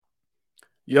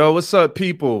Yo, what's up,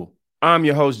 people? I'm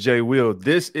your host, Jay Will.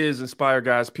 This is Inspire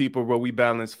Guys People, where we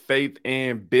balance faith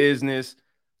and business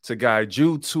to guide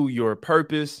you to your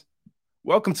purpose.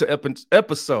 Welcome to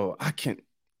episode. I can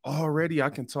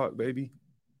talk, baby.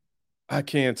 I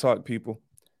can talk, people.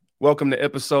 Welcome to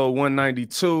episode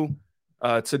 192.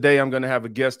 Today, I'm going to have a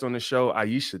guest on the show,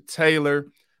 Aisha Taylor.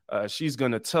 She's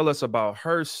going to tell us about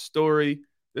her story.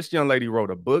 This young lady wrote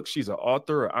a book. She's an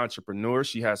author, an entrepreneur.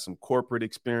 She has some corporate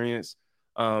experience.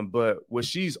 But what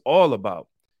she's all about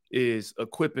is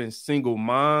equipping single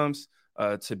moms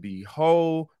to be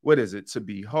whole. What is it? To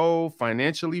be whole,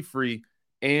 financially free,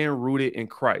 and rooted in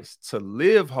Christ. To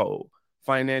live whole,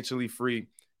 financially free,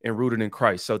 and rooted in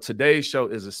Christ. So today's show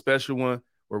is a special one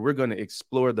where we're going to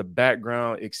explore the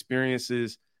background,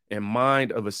 experiences, and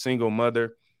mind of a single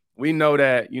mother. We know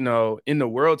that, in the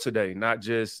world today, not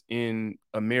just in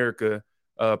America,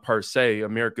 per se,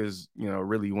 America's,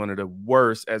 really one of the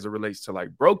worst as it relates to like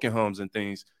broken homes and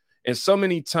things. And so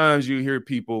many times you hear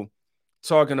people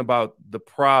talking about the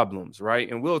problems,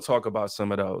 right? And we'll talk about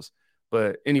some of those.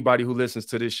 But anybody who listens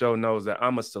to this show knows that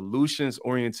I'm a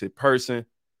solutions-oriented person.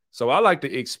 So I like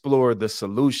to explore the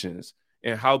solutions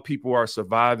and how people are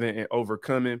surviving and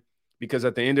overcoming, because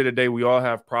at the end of the day, we all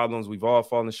have problems. We've all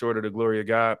fallen short of the glory of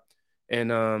God.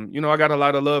 And, I got a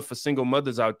lot of love for single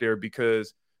mothers out there,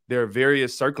 because there are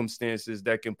various circumstances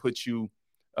that can put you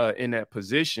in that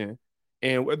position.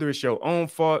 And whether it's your own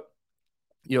fault,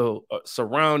 your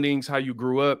surroundings, how you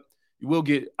grew up, you will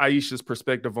get Aisha's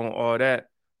perspective on all that.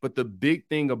 But the big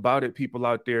thing about it, people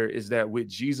out there, is that with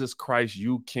Jesus Christ,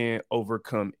 you can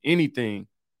overcome anything.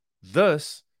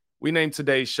 Thus, we named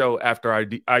today's show after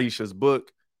Aisha's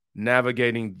book,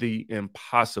 Navigating the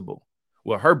Impossible.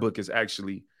 Well, her book is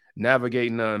actually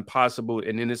Navigating the Impossible.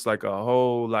 And then it's like a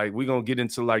whole, like, we're going to get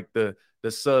into like the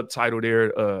subtitle there,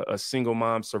 a single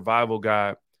mom survival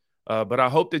guide. But I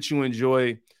hope that you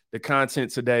enjoy the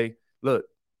content today. Look,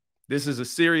 this is a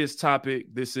serious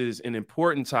topic. This is an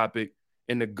important topic.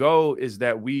 And the goal is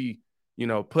that we,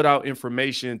 put out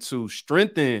information to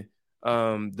strengthen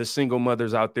the single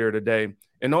mothers out there today,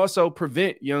 and also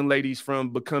prevent young ladies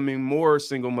from becoming more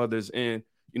single mothers. And,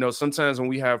 sometimes when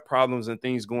we have problems and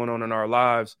things going on in our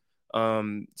lives,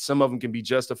 some of them can be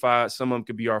justified. Some of them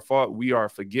can be our fault. We are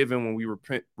forgiven when we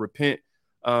repent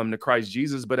to Christ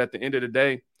Jesus. But at the end of the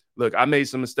day, look, I made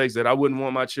some mistakes that I wouldn't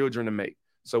want my children to make.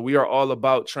 So we are all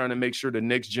about trying to make sure the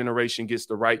next generation gets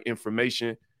the right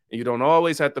information. And you don't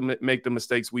always have to make the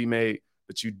mistakes we made,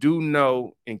 but you do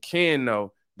know and can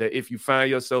know that if you find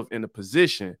yourself in a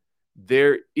position,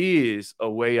 there is a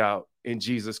way out in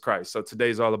Jesus Christ. So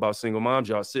today's all about single moms.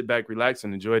 Y'all sit back, relax,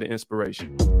 and enjoy the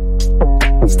inspiration.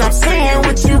 Stop saying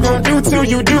what you gonna do till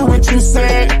you do what you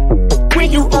said.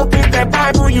 When you opened that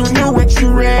Bible, you knew what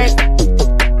you read.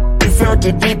 You felt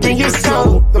it deep in your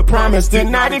soul. The promise did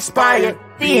not expire.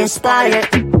 Be inspired.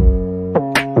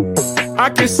 I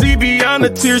can see beyond the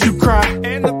tears you cry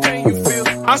and the pain you feel.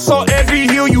 I saw every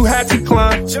hill you had to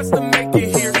climb just to make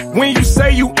it here. When you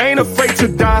say you ain't afraid to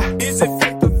die, is it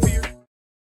faith or fear?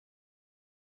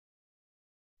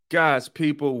 Guys,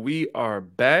 people, we are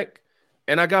back.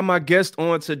 And I got my guest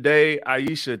on today,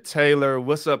 Aisha Taylor.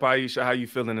 What's up, Aisha? How you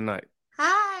feeling tonight?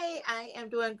 Hi, I am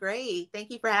doing great.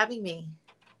 Thank you for having me.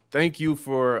 Thank you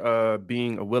for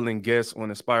being a willing guest on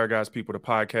Inspire Guys People, the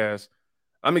podcast.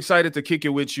 I'm excited to kick it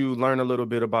with you, learn a little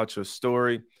bit about your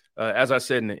story. As I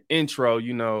said in the intro,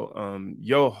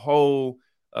 your whole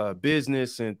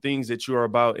business and things that you are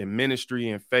about in ministry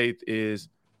and faith is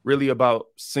really about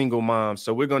single moms.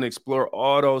 So we're going to explore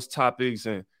all those topics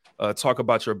and talk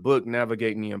about your book,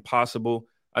 Navigating the Impossible.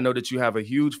 I know that you have a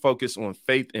huge focus on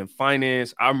faith and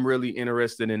finance. I'm really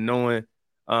interested in knowing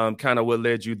kind of what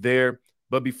led you there.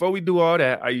 But before we do all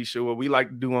that, Aisha, what we like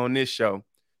to do on this show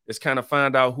is kind of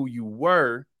find out who you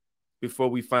were before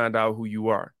we find out who you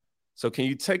are. So can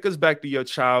you take us back to your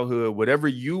childhood, whatever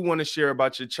you want to share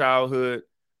about your childhood?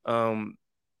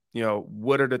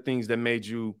 What are the things that made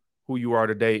you who you are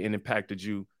today and impacted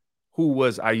you? Who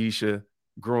was Aisha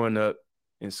growing up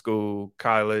in school,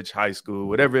 college, high school,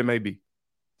 whatever it may be?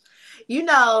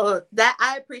 That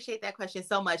I appreciate that question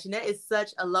so much. And that is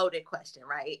such a loaded question,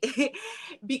 right?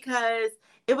 Because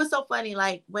it was so funny.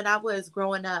 Like when I was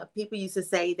growing up, people used to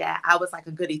say that I was like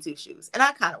a goody two shoes. And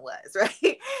I kind of was,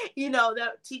 right?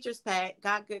 The teacher's pet,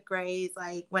 got good grades.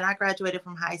 Like when I graduated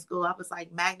from high school, I was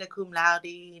like magna cum laude,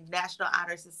 National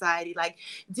Honor Society, like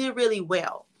did really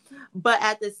well. But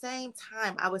at the same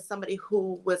time, I was somebody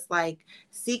who was like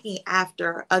seeking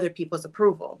after other people's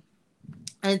approval.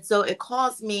 And so it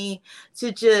caused me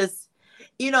to just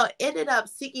ended up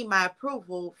seeking my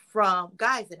approval from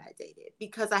guys that I dated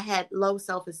because I had low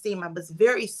self-esteem. I was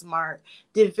very smart,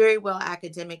 did very well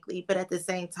academically, but at the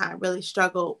same time really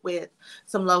struggled with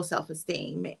some low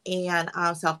self-esteem and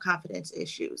self-confidence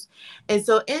issues. And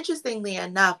so interestingly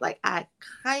enough, like I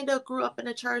kind of grew up in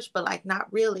a church, but like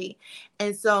not really.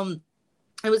 And so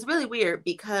it was really weird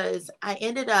because I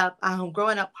ended up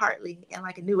growing up partly in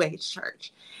like a new age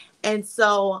church. And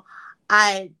so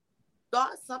I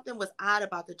thought something was odd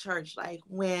about the church. Like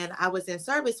when I was in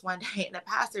service one day and the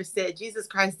pastor said, Jesus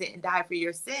Christ didn't die for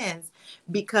your sins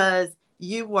because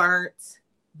you weren't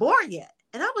born yet.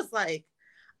 And I was like,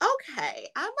 okay,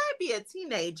 I might be a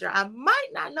teenager. I might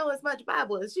not know as much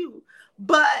Bible as you,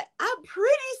 but I'm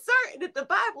pretty certain that the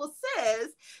Bible says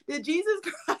that Jesus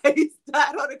Christ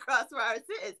died on the cross for our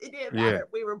sins. It didn't matter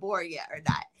if we were born yet or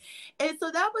not. And so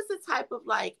that was the type of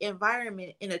like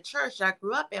environment in a church I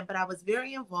grew up in, but I was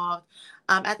very involved.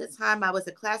 At the time, I was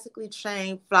a classically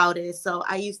trained flautist. So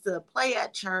I used to play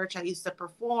at church. I used to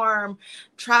perform,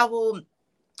 travel,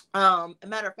 a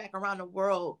matter of fact, around the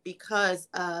world because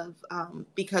of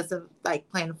like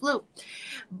playing the flute.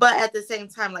 But at the same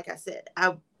time, like I said,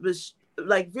 I was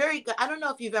like very good. I don't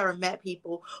know if you've ever met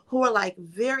people who are like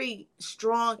very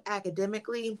strong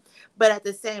academically, but at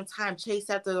the same time chased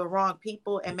after the wrong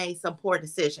people and made some poor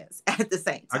decisions at the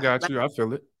same time. I got you. I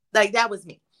feel it. Like that was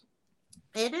me.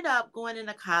 Ended up going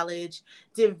into college,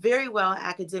 did very well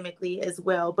academically as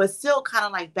well, but still kind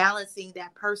of like balancing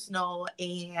that personal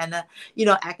and,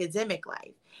 academic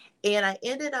life. And I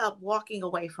ended up walking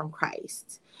away from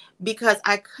Christ because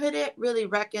I couldn't really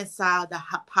reconcile the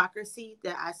hypocrisy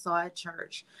that I saw at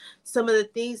church. Some of the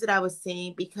things that I was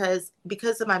seeing because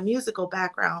of my musical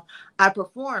background, I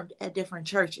performed at different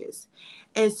churches.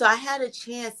 And so I had a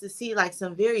chance to see like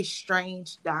some very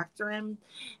strange doctrine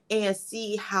and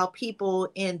see how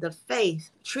people in the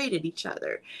faith treated each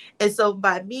other. And so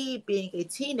by me being a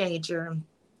teenager,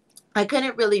 I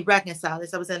couldn't really reconcile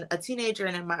this. I was a teenager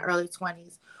and in my early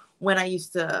 20s when I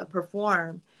used to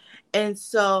perform. And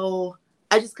so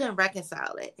I just couldn't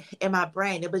reconcile it in my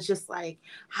brain. It was just like,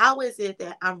 how is it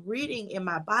that I'm reading in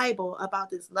my Bible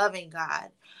about this loving God?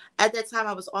 At that time,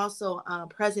 I was also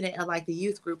president of like the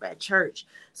youth group at church.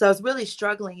 So I was really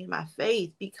struggling in my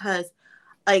faith because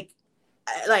like,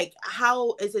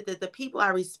 how is it that the people I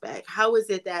respect, how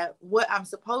is it that what I'm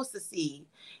supposed to see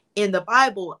in the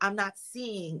Bible, I'm not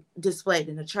seeing displayed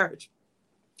in the church?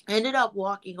 Ended up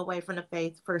walking away from the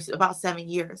faith for about 7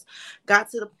 years. Got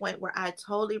to the point where I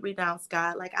totally renounced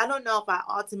God. Like, I don't know if I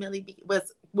ultimately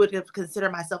would have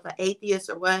considered myself an atheist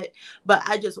or what, but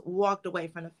I just walked away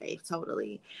from the faith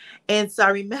totally. And so I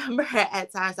remember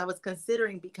at times I was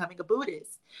considering becoming a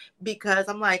Buddhist because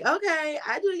I'm like, okay,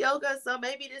 I do yoga, so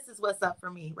maybe this is what's up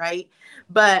for me, right?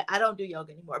 But I don't do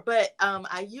yoga anymore. But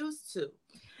I used to.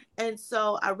 And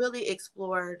so I really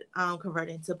explored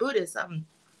converting to Buddhism.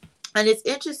 And it's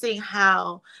interesting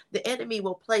how the enemy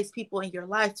will place people in your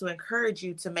life to encourage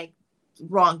you to make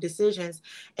wrong decisions.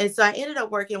 And so I ended up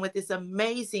working with this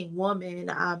amazing woman,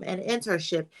 an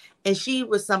internship, and she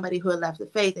was somebody who had left the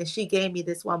faith, and she gave me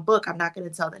this one book. I'm not going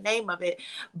to tell the name of it,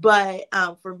 but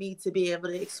for me to be able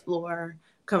to explore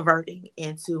converting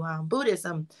into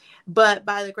Buddhism. But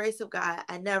by the grace of God,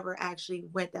 I never actually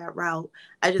went that route.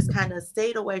 I just kind of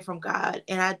stayed away from God.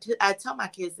 And I tell my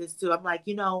kids this too. I'm like,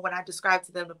 when I describe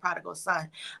to them the prodigal son,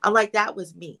 I'm like, that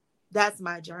was me. That's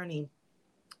my journey,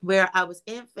 where I was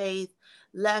in faith,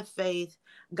 left faith,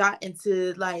 got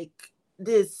into like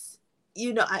this,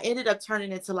 I ended up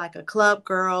turning into like a club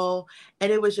girl.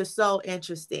 And it was just so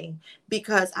interesting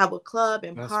because I would club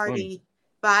and party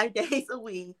 5 days a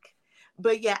week.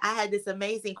 But yeah, I had this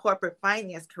amazing corporate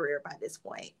finance career by this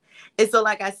point. And so,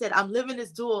 like I said, I'm living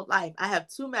this dual life. I have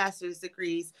 2 master's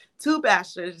degrees, 2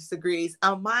 bachelor's degrees,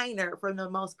 a minor from the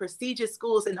most prestigious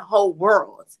schools in the whole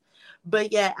world.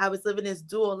 But yeah, I was living this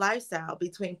dual lifestyle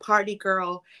between party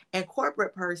girl and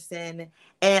corporate person.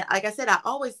 And like I said, I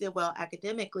always did well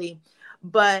academically,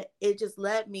 but it just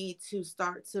led me to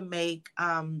start to make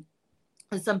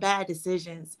some bad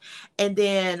decisions. And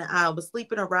then I was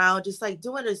sleeping around, just like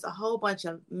doing this a whole bunch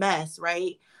of mess,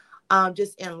 right?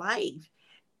 Just in life.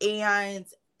 And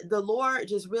the Lord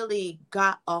just really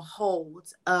got a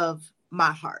hold of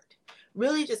my heart,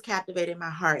 really just captivated my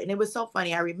heart. And it was so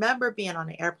funny. I remember being on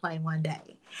an airplane one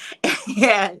day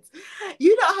and, have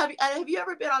you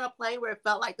ever been on a plane where it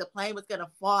felt like the plane was going to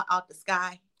fall out the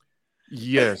sky?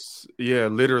 Yes. Yeah,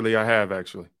 literally I have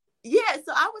actually. Yeah,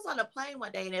 so I was on a plane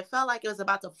one day and it felt like it was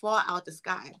about to fall out the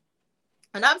sky.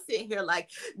 And I'm sitting here like,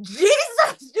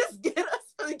 Jesus, just get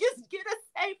us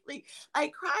seriously,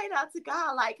 like crying out to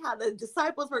God, like how the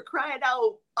disciples were crying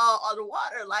out on the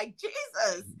water, like,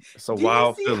 Jesus, It's a do you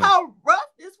wild see feeling. how rough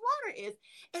this water is?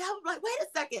 And I was like, wait a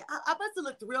second, I must have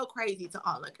looked real crazy to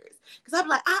onlookers, because I'm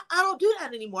like, I don't do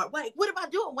that anymore. Wait, what am I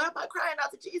doing? What am I crying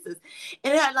out to Jesus?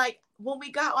 And then like when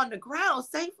we got on the ground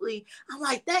safely, I'm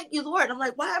like, thank you, Lord. I'm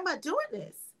like, why am I doing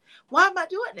this? Why am I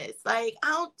doing this? Like, I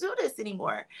don't do this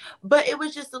anymore. But it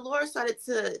was just the Lord started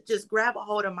to just grab a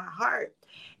hold of my heart.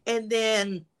 And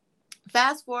then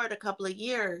fast forward a couple of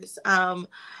years,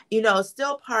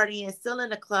 still partying, still in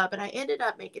the club. And I ended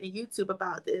up making a YouTube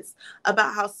about this,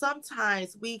 about how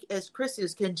sometimes we as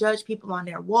Christians can judge people on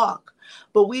their walk,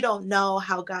 but we don't know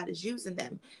how God is using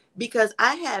them. Because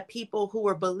I had people who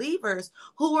were believers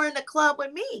who were in the club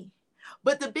with me.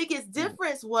 But the biggest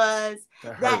difference was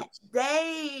that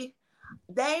they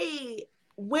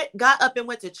got up and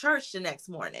went to church the next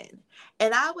morning.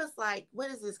 And I was like,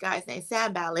 what is this guy's name?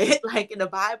 Sanballat, like in the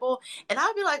Bible. And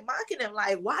I'd be like mocking him,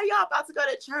 like, why y'all about to go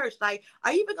to church? Like,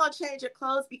 are you even gonna change your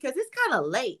clothes? Because it's kind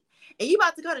of late. And you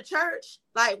about to go to church?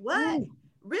 Like, what? Ooh.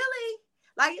 Really?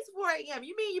 Like, it's 4 a.m.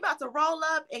 You mean you about to roll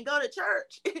up and go to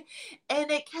church? And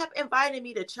they kept inviting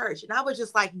me to church. And I was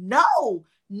just like, no,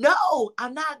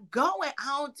 I'm not going.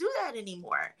 I don't do that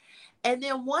anymore. And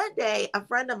then one day, a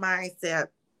friend of mine said,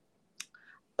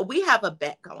 we have a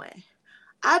bet going.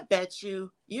 I bet you're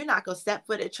not going to step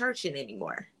foot at church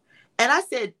anymore. And I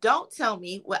said, don't tell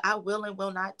me what I will and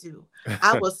will not do.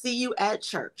 I will see you at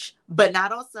church, but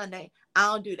not on Sunday. I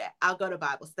don't do that. I'll go to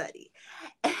Bible study.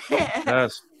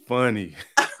 That's funny.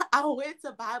 I went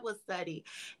to Bible study,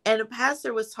 and the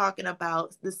pastor was talking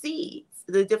about the seeds,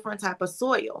 the different type of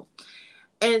soil.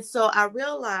 And so I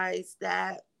realized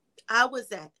that I was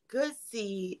that good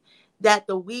seed that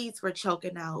the weeds were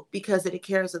choking out because of the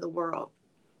cares of the world.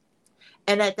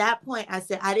 And at that point, I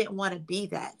said, I didn't want to be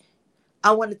that.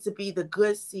 I wanted to be the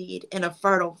good seed in the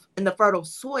fertile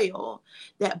soil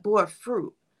that bore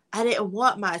fruit. I didn't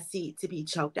want my seed to be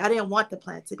choked. I didn't want the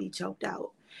plant to be choked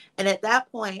out. And at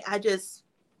that point, I just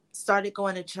started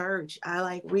going to church. I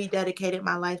like rededicated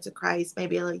my life to Christ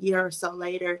maybe a year or so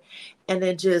later, and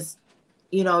then just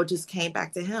came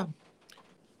back to him.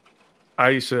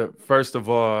 Aisha, first of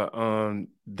all,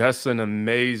 that's an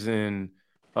amazing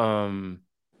kind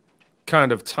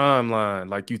of timeline.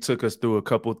 Like, you took us through a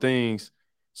couple things.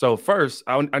 So first,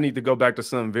 I need to go back to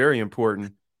something very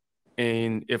important.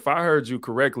 And if I heard you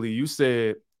correctly, you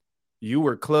said you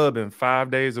were clubbing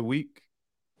 5 days a week.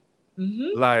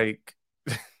 Mm-hmm. Like,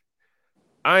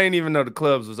 I didn't even know the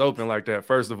clubs was open like that,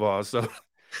 first of all. So,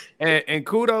 and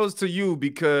kudos to you,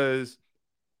 because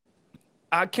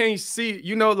I can't see,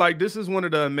 like, this is one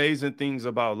of the amazing things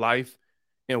about life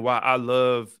and why I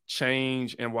love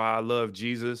change and why I love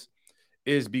Jesus,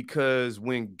 is because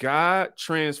when God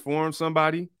transforms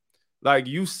somebody, like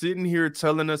you sitting here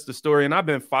telling us the story, and I've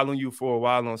been following you for a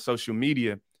while on social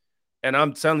media, and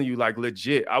I'm telling you, like,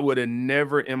 legit, I would have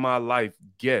never in my life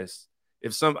guessed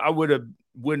I wouldn't,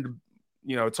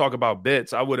 talk about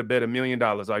bets. I would have bet $1 million.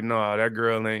 Like, no, that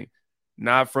girl ain't.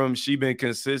 Not from, she been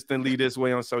consistently this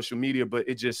way on social media, but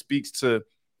it just speaks to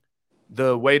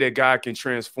the way that God can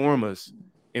transform us.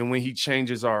 And when he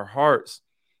changes our hearts,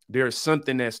 there's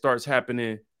something that starts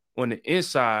happening on the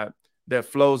inside that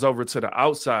flows over to the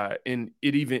outside. And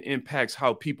it even impacts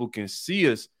how people can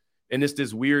see us. And it's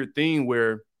this weird thing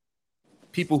where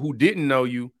people who didn't know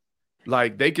you,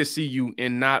 like, they could see you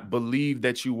and not believe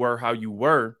that you were how you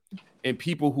were. And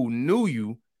people who knew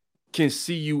you can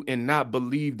see you and not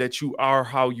believe that you are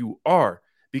how you are,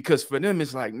 because for them,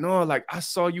 it's like, no, like, I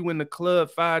saw you in the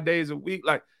club 5 days a week.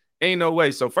 Like, ain't no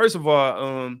way. So first of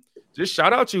all, just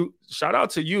shout out to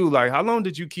you. Like, how long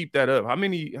did you keep that up?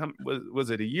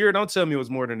 Was it a year? Don't tell me it was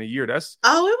more than a year. It was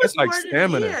like more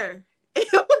stamina. Than a year.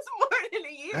 It was more than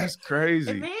a year. That's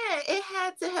crazy. Man, it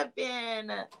had to have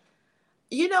been,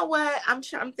 you know what? I'm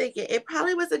thinking it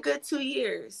probably was a good 2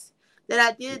 years that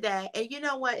I did that. And you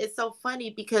know what? It's so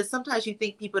funny because sometimes you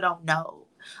think people don't know.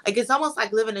 Like, it's almost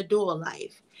like living a dual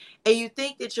life. And you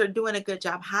think that you're doing a good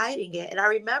job hiding it. And I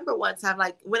remember one time,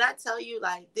 like, when I tell you,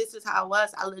 like, this is how I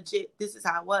was, this is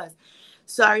how I was.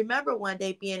 So I remember one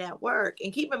day being at work,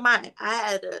 and keep in mind, I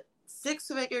had a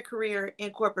 6-figure career in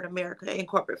corporate America, in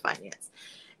corporate finance.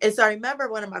 And so I remember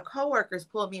one of my coworkers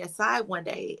pulled me aside one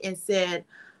day and said,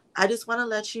 I just want to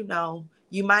let you know,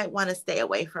 you might want to stay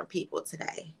away from people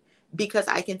today, because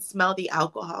I can smell the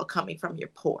alcohol coming from your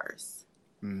pores.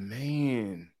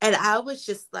 Man. And I was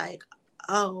just like,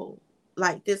 oh,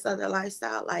 like, this other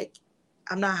lifestyle, like,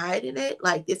 I'm not hiding it.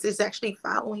 Like, this is actually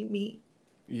following me.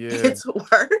 Yeah. To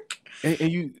work.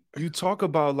 And you talk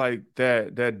about like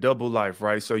that double life,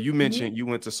 right? So you Mhm. mentioned you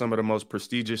went to some of the most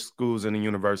prestigious schools in the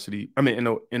university. I mean,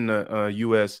 in the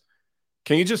U.S.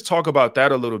 Can you just talk about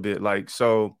that a little bit? Like,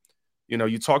 so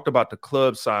you talked about the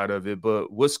club side of it,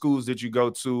 but what schools did you go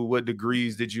to? What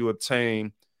degrees did you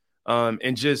obtain?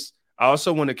 And just I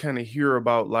also want to kind of hear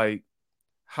about like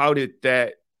how did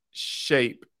that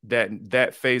shape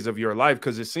that phase of your life?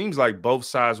 Because it seems like both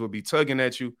sides would be tugging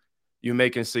at you. You're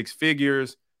making six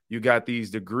figures. You got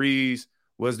these degrees.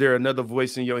 Was there another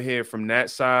voice in your head from that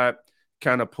side,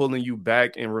 kind of pulling you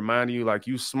back and reminding you like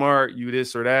you smart, you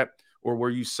this or that, or were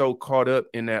you so caught up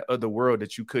in that other world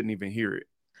that you couldn't even hear it?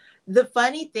 The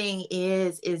funny thing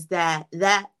is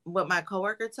that what my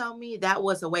coworker told me, that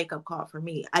was a wake up call for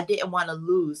me. I didn't want to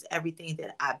lose everything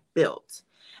that I built.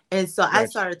 And so I Gotcha.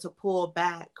 started to pull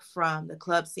back from the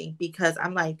club scene because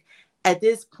I'm like, at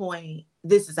this point,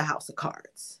 this is a house of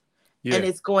cards. And Yeah.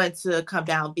 it's going to come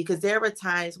down because there were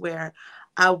times where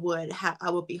I would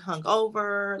be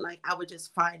hungover, like I would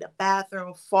just find a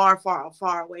bathroom far, far,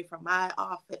 far away from my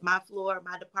office, my floor,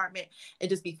 my department, and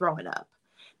just be throwing up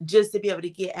just to be able to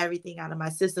get everything out of my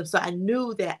system. So I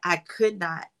knew that I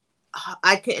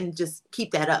couldn't just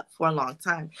keep that up for a long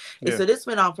time. And Yeah. so this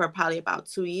went on for probably about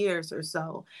 2 years or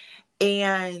so.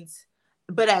 And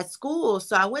but at school,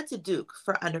 so I went to Duke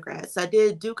for undergrad. So I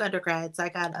did Duke undergrads. I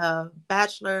got a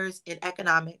bachelor's in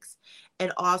economics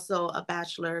and also a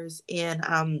bachelor's in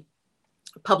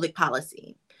public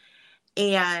policy.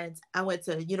 And I went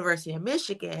to University of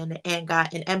Michigan and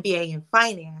got an MBA in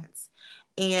finance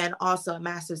and also a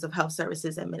master's of health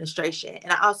services administration.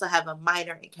 And I also have a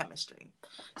minor in chemistry.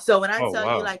 So when I Oh tell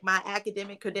you wow. like my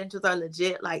academic credentials are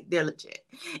legit, like they're legit.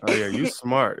 Oh yeah, you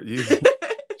smart.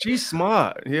 She's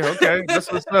smart. Yeah, okay.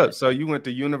 That's what's up. So you went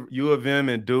to U of M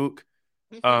and Duke.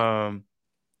 Mhm. Um,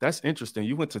 that's interesting.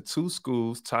 You went to two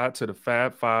schools tied to the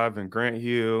Fab Five and Grant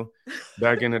Hill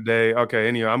back in the day. Okay,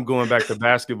 anyway, I'm going back to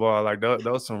basketball. Like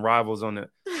those some rivals on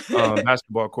the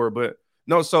basketball court. But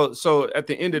no, so at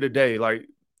the end of the day, like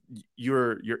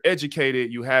you're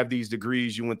educated, you have these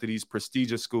degrees, you went to these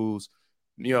prestigious schools.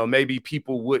 Maybe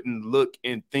people wouldn't look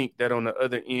and think that on the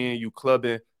other end you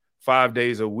clubbing 5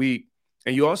 days a week.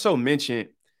 And you also mentioned,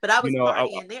 But I you was know,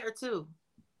 partying there too.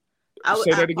 I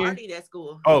say I that again. partied at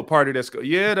school. Oh, party that's good.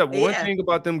 Yeah, the one Yeah. thing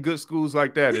about them good schools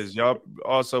like that is y'all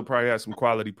also probably have some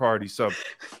quality parties. So,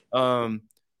 um,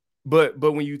 but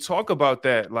when you talk about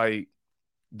that, like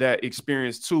that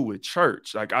experience too with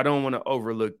church, like I don't want to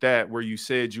overlook that where you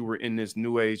said you were in this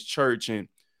new age church and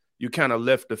you kind of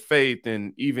left the faith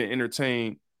and even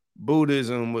entertained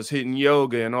Buddhism, was hitting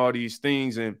yoga and all these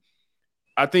things. And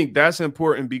I think that's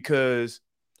important because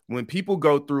when people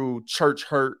go through church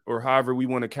hurt or however we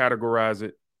want to categorize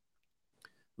it,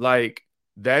 like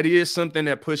that is something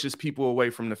that pushes people away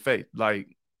from the faith.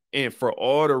 Like, and for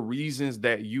all the reasons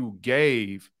that you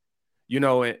gave,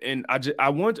 and I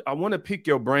want to pick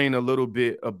your brain a little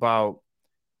bit about,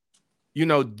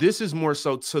 this is more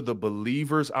so to the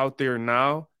believers out there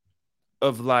now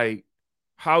of like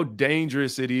how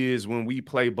dangerous it is when we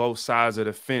play both sides of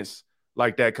the fence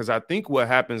like that. Cause I think what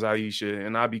happens, Aisha,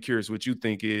 and I'd be curious what you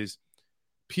think is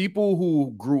people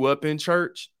who grew up in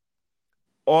church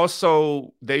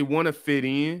also they want to fit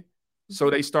in. So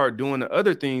Mhm. they start doing the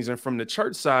other things. And from the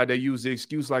church side, they use the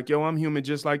excuse like, yo, I'm human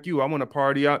just like you. I want to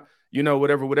party out,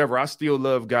 whatever, whatever. I still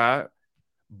love God.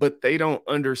 But they don't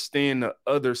understand the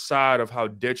other side of how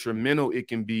detrimental it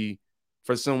can be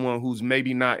for someone who's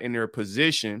maybe not in their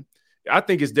position. I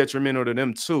think it's detrimental to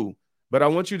them too. But I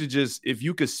want you to just, if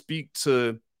you could speak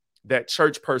to that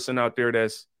church person out there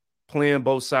that's playing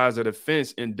both sides of the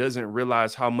fence and doesn't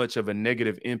realize how much of a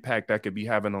negative impact that could be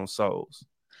having on souls.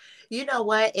 You know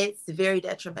what? It's very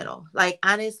detrimental. Like,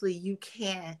 honestly, you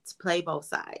can't play both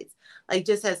sides. Like,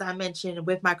 just as I mentioned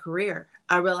with my career,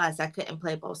 I realized I couldn't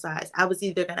play both sides. I was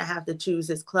either going to have to choose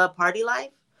this club party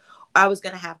life or I was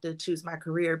going to have to choose my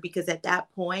career because at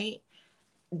that point,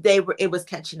 it was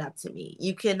catching up to me.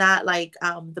 You cannot, like,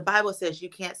 the Bible says you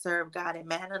can't serve God and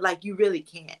mammon. Like, you really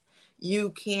can't. You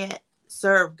can't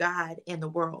serve God in the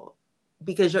world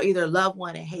because you'll either love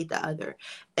one and hate the other.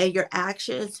 And your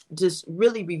actions just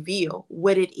really reveal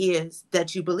what it is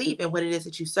that you believe and what it is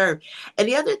that you serve. And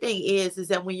the other thing is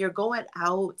that when you're going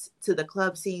out to the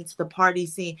club scene, to the party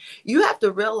scene, you have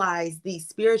to realize the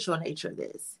spiritual nature of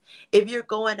this. If you're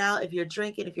going out, if you're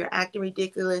drinking, if you're acting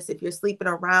ridiculous, if you're sleeping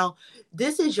around,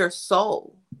 this is your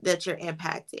soul that you're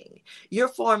impacting. You're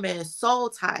forming soul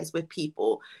ties with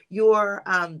people. You're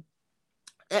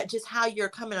just how you're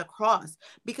coming across.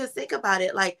 Because think about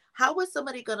it, like, how is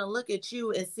somebody going to look at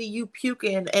you and see you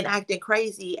puking and acting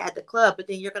crazy at the club, but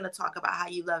then you're going to talk about how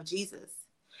you love Jesus?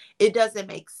 It doesn't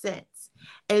make sense.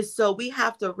 And so we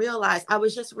have to realize, I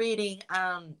was just reading,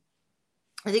 I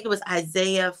think it was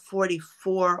Isaiah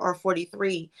 44 or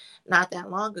 43 not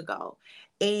that long ago.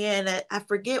 And I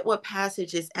forget what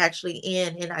passage is actually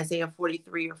in Isaiah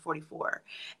 43 or 44.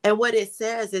 And what it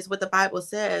says is what the Bible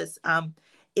says,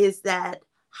 is that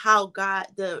how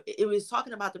it was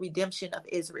talking about the redemption of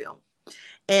Israel,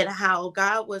 and how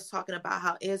God was talking about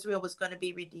how Israel was going to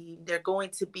be redeemed. They're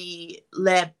going to be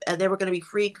led, they were going to be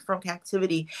freed from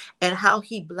captivity, and how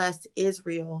he blessed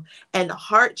Israel and the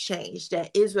heart change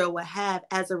that Israel would have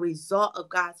as a result of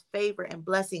God's favor and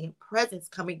blessing and presence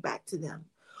coming back to them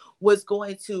was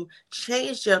going to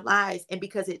change their lives. And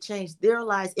because it changed their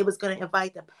lives, it was going to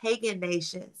invite the pagan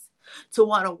nations to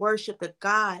want to worship the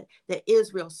God that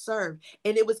Israel served.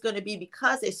 And it was going to be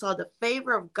because they saw the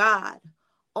favor of God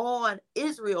on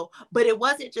Israel, but it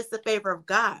wasn't just the favor of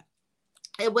God.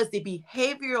 It was the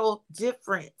behavioral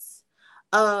difference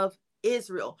of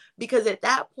Israel, because at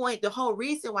that point, the whole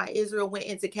reason why Israel went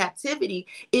into captivity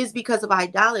is because of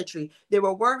idolatry. They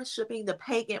were worshiping the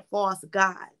pagan false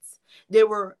gods. They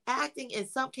were acting in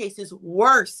some cases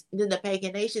worse than the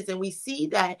pagan nations. And we see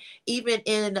that even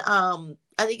in,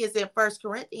 I think it's in First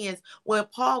Corinthians, when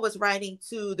Paul was writing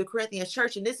to the Corinthian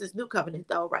church, and this is New Covenant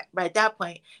though, right at that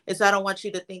point. And so I don't want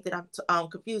you to think that I'm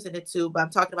confusing the two, but I'm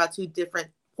talking about two different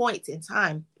points in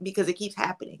time because it keeps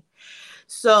happening.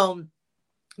 So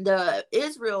the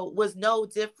Israel was no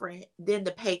different than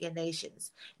the pagan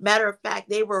nations. Matter of fact,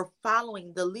 they were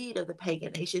following the lead of the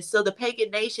pagan nations. So the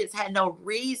pagan nations had no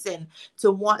reason to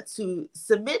want to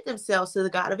submit themselves to the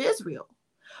God of Israel.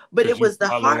 But it was the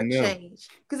heart change,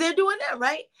 because they're doing that,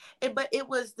 right? But it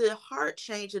was the heart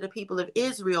change of the people of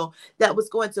Israel that was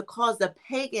going to cause the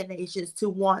pagan nations to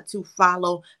want to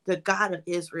follow the God of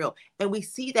Israel. And we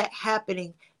see that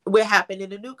happening. What happened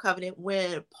in the New Covenant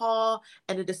when Paul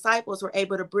and the disciples were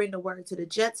able to bring the word to the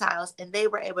Gentiles, and they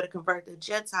were able to convert the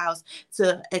Gentiles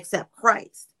to accept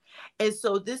Christ. And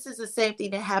so this is the same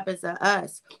thing that happens to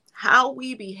us. How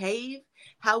we behave,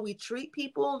 how we treat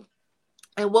people,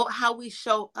 and how we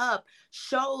show up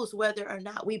shows whether or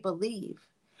not we believe.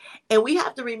 And we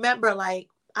have to remember, like,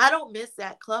 I don't miss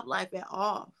that club life at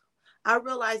all. I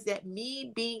realized that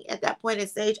me being at that point in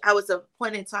stage, I was a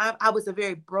point in time, I was a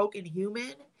very broken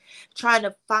human trying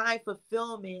to find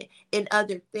fulfillment in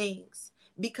other things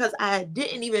because I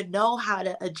didn't even know how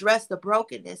to address the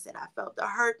brokenness that I felt, the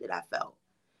hurt that I felt,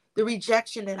 the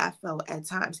rejection that I felt at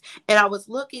times. And I was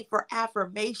looking for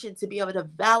affirmation to be able to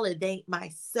validate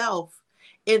myself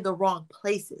in the wrong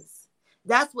places.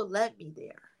 That's what led me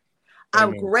there.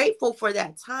 I'm grateful for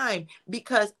that time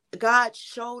because God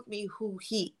showed me who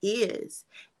he is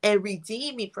and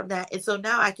redeemed me from that. And so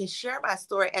now I can share my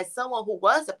story as someone who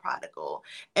was a prodigal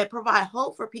and provide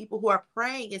hope for people who are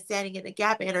praying and standing in the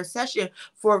gap and intercession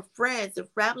for friends and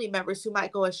family members who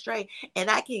might go astray. And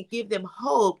I can give them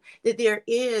hope that there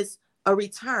is a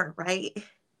return, right?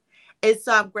 And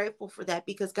so I'm grateful for that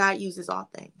because God uses all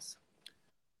things.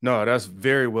 No, that's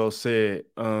very well said.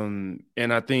 And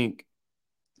I think,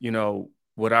 you know,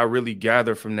 what I really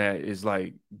gather from that is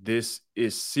like, this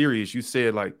is serious. You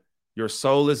said like your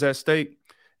soul is at stake.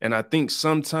 And I think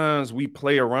sometimes we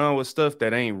play around with stuff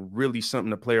that ain't really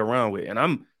something to play around with.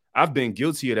 And I've been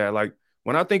guilty of that. Like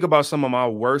when I think about some of my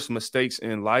worst mistakes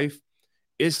in life,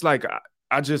 it's like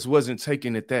I just wasn't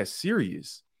taking it that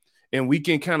serious. And we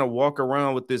can kind of walk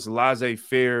around with this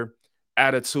laissez-faire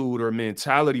attitude or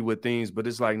mentality with things, but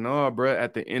it's like, no, bro,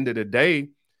 at the end of the day,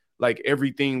 like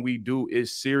everything we do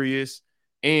is serious.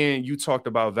 And you talked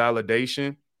about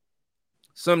validation.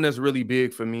 Something that's really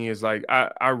big for me is like, I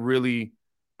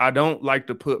don't like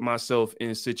to put myself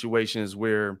in situations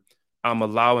where I'm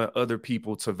allowing other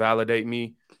people to validate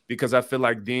me, because I feel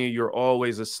like then you're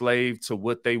always a slave to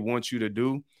what they want you to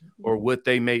do or what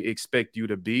they may expect you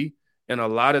to be. And a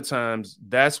lot of times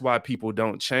that's why people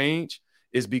don't change,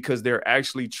 is because they're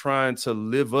actually trying to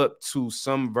live up to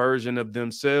some version of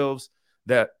themselves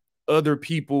that other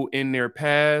people in their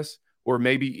past, or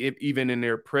maybe even in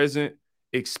their present,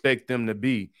 expect them to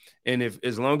be. And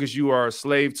as long as you are a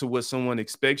slave to what someone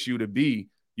expects you to be,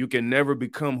 you can never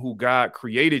become who God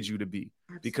created you to be.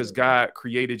 Absolutely. Because God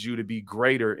created you to be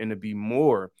greater and to be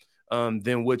more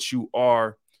than what you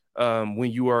are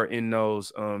when you are in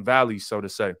those valleys, so to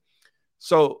say.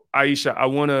 So Aisha, I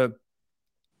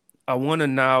want to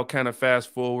now kind of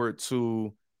fast forward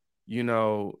to, you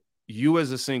know, you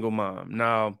as a single mom.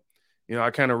 Now, you know,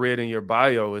 I kind of read in your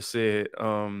bio, it said,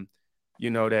 you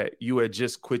know, that you had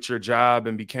just quit your job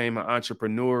and became an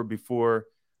entrepreneur before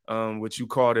what you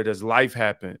called it as life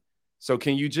happened. So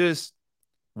can you just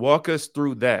walk us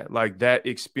through that, like that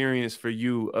experience for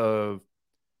you of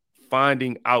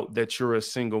finding out that you're a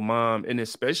single mom, and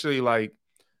especially like,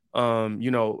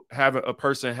 having a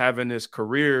person having this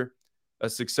career, a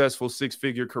successful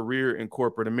 6-figure career in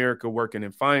corporate America, working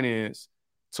in finance,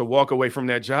 to walk away from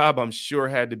that job, I'm sure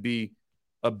had to be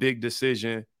a big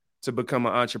decision to become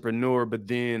an entrepreneur. But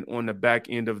then on the back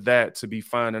end of that, to be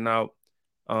finding out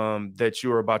that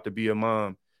you're about to be a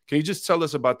mom. Can you just tell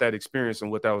us about that experience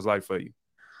and what that was like for you?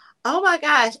 Oh my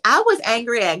gosh, I was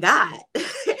angry at God.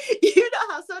 You know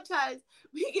how sometimes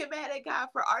we get mad at God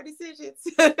for our decisions.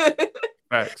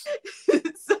 Facts.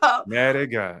 So Mad at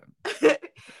God.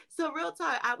 So real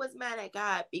talk, I was mad at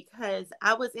God because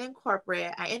I was in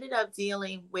corporate. I ended up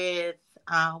dealing with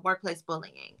workplace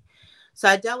bullying. So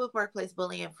I dealt with workplace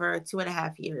bullying for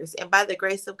 2.5 years. And by the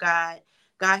grace of God,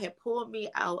 God had pulled me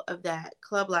out of that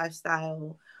club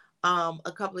lifestyle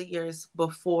a couple of years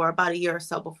before, about a year or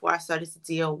so before I started to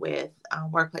deal with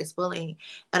workplace bullying.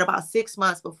 And about 6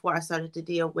 months before I started to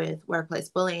deal with workplace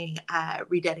bullying, I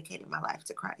rededicated my life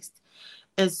to Christ.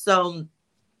 And so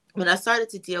when I started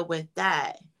to deal with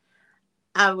that,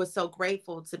 I was so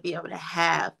grateful to be able to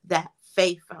have that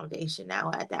faith foundation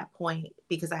now at that point,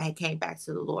 because I had came back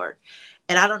to the Lord.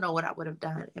 And I don't know what I would have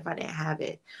done if I didn't have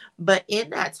it. But in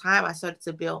that time, I started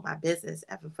to build my business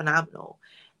at Phenomenal.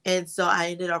 And so I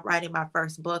ended up writing my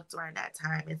first book during that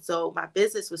time. And so my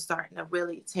business was starting to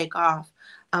really take off.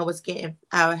 I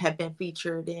had been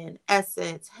featured in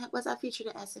Essence. Was I featured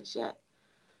in Essence yet?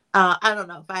 I don't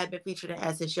know if I had been featured in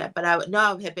Essence yet, but I would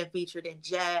know I had been featured in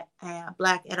Jet and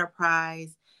Black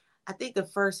Enterprise. I think the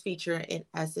first feature in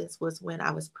Essence was when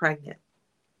I was pregnant.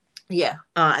 Yeah,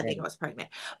 I think I was pregnant.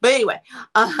 But anyway,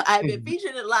 I've been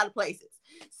featured in a lot of places.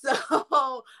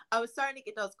 So I was starting to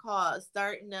get those calls,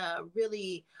 starting to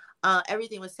really,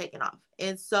 everything was taking off.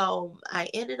 And so I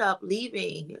ended up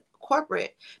leaving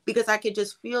corporate because I could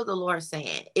just feel the Lord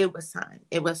saying, it was time.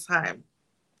 It was time.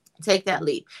 Take that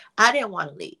leap. I didn't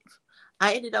want to leave.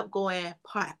 I ended up going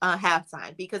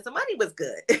halftime because the money was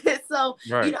good. So,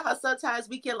 Right. You know how sometimes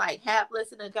we can like half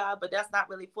listen to God, but that's not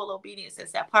really full obedience.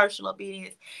 It's that partial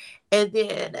obedience. And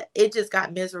then it just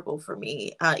got miserable for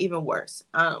me, even worse,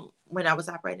 when I was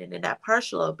operating in that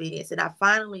partial obedience. And I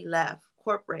finally left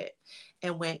corporate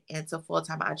and went into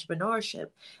full-time entrepreneurship.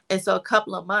 And so a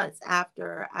couple of months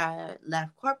after I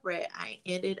left corporate, I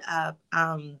ended up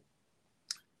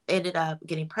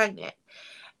getting pregnant.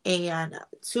 And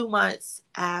 2 months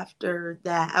after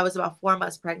that, I was about 4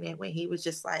 months pregnant when he was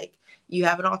just like, you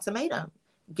have an ultimatum,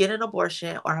 get an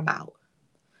abortion or I'm out.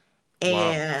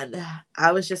 And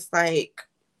I was just like,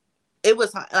 it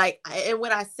was like, and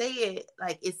when I say it,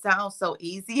 like, it sounds so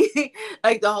easy,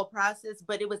 like the whole process,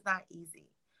 but it was not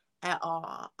easy at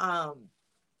all. I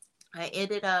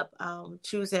ended up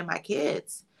choosing my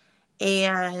kids,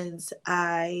 and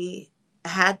I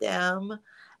had them,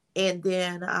 and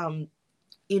then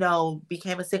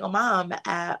became a single mom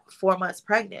at 4 months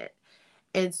pregnant.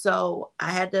 And so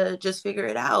I had to just figure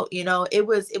it out. It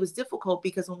was difficult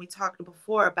because when we talked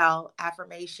before about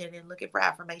affirmation and looking for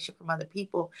affirmation from other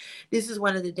people, this is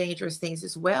one of the dangerous things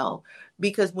as well.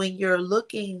 Because when you're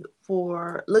looking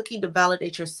to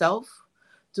validate yourself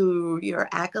through your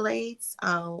accolades,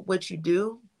 what you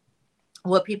do,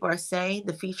 what people are saying,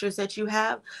 the features that you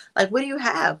have, like, what do you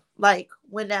have? Like,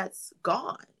 when that's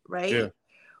gone, right? Yeah.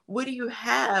 What do you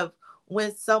have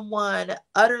when someone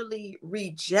utterly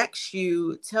rejects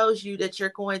you, tells you that you're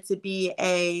going to be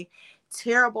a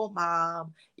terrible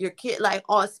mom, your kid, like,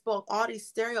 spoke all these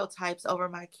stereotypes over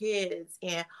my kids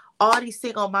and all these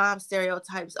single mom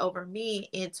stereotypes over me,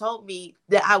 and told me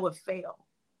that I would fail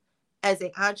as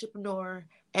an entrepreneur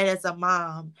and as a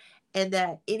mom, and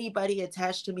that anybody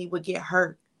attached to me would get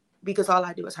hurt because all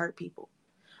I do is hurt people.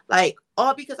 Like,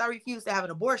 all because I refused to have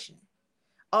an abortion.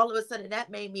 All of a sudden that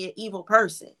made me an evil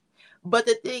person. But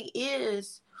the thing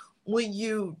is, when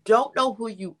you don't know who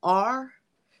you are,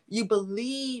 you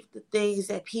believe the things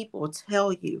that people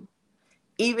tell you,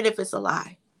 even if it's a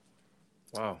lie.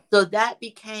 Wow. So that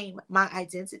became my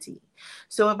identity.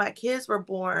 So when my kids were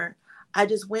born, I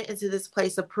just went into this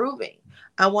place of proving.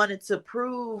 I wanted to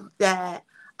prove that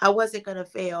I wasn't going to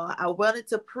fail. I wanted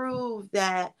to prove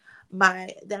that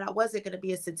I wasn't going to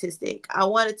be a statistic. I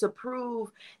wanted to prove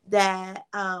that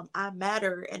I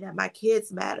mattered and that my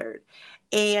kids mattered.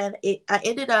 And I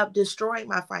ended up destroying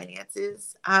my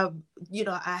finances. I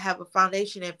have a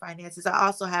foundation in finances. I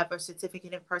also have a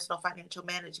certificate in personal financial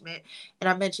management. And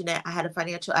I mentioned that I have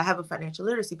a financial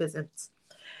literacy business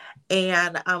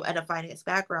and a finance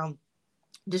background.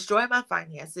 Destroyed my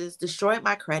finances, destroyed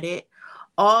my credit,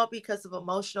 all because of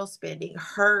emotional spending,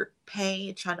 hurt,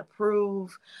 pain, trying to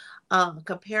prove,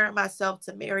 comparing myself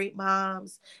to married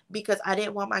moms because I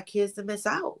didn't want my kids to miss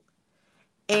out.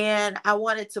 And I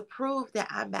wanted to prove that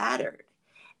I mattered,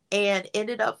 and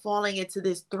ended up falling into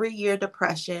this 3-year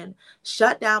depression,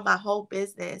 shut down my whole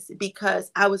business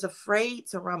because I was afraid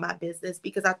to run my business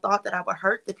because I thought that I would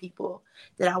hurt the people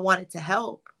that I wanted to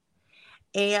help.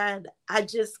 And I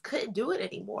just couldn't do it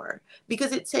anymore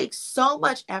because it takes so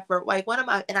much effort. Like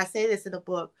and I say this in the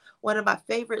book, one of my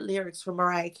favorite lyrics from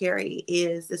Mariah Carey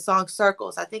is the song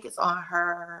Circles. I think it's on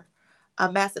her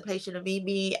Emancipation of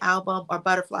Me album or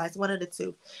Butterflies, one of the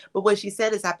two. But what she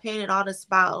said is, I painted on a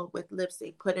smile with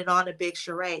lipstick, put it on a big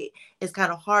charade. It's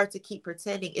kind of hard to keep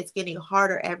pretending. It's getting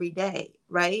harder every day,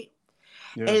 right?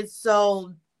 Yeah. And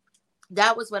so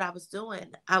that was what I was doing.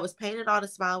 I was painted on a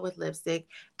smile with lipstick,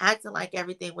 acting like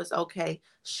everything was okay,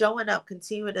 showing up,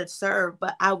 continuing to serve,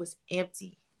 but I was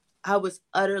empty. I was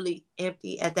utterly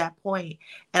empty at that point,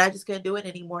 and I just couldn't do it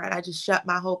anymore. And I just shut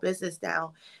my whole business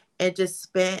down and just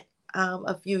spent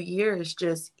a few years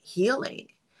just healing,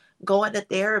 going to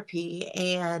therapy,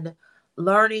 and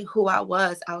learning who I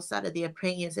was outside of the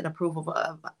opinions and approval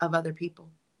of other people.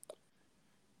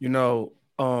 You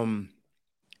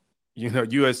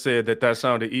had said that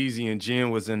sounded easy, and Jen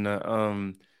was in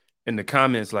the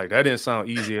comments like that didn't sound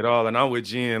easy at all. And I'm with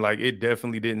Jen, like it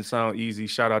definitely didn't sound easy.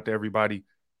 Shout out to everybody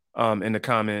in the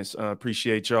comments.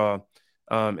 Appreciate y'all.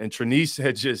 And Trinice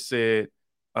had just said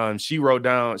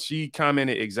she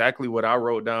commented exactly what I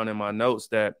wrote down in my notes,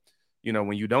 that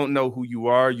when you don't know who you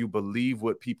are, you believe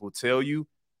what people tell you,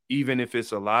 even if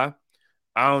it's a lie.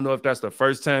 I don't know if that's the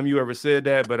first time you ever said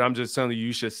that, but I'm just telling you,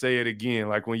 you should say it again.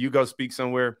 Like when you go speak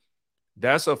somewhere,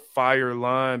 that's a fire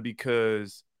line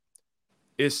because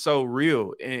it's so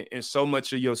real. And so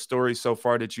much of your story so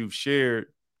far that you've shared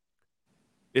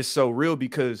is so real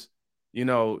because,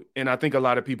 and I think a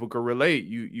lot of people could relate.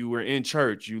 You were in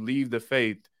church, you leave the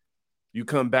faith, you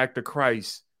come back to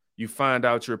Christ, you find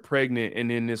out you're pregnant, and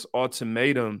then this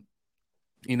ultimatum,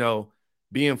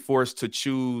 being forced to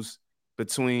choose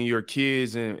between your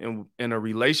kids and a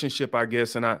relationship, I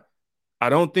guess. And I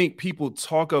don't think people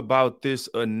talk about this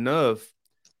enough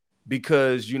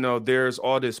because, there's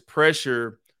all this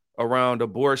pressure around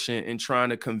abortion and trying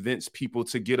to convince people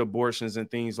to get abortions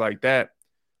and things like that.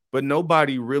 But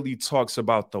nobody really talks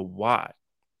about the why,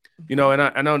 and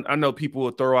I know people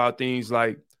will throw out things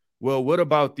like, well, what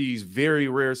about these very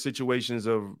rare situations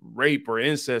of rape or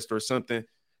incest or something?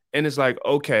 And it's like,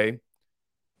 okay,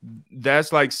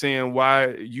 that's like saying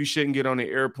why you shouldn't get on an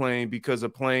airplane because a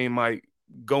plane might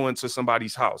go into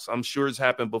somebody's house. I'm sure it's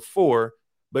happened before,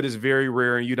 but it's very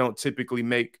rare. And you don't typically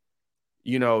make,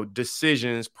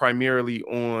 decisions primarily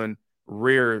on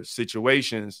rare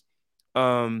situations.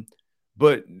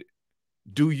 But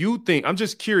do you think, I'm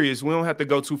just curious, we don't have to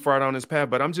go too far down this path,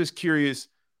 but I'm just curious,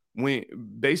 when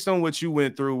based on what you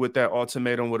went through with that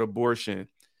ultimatum with abortion,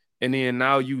 and then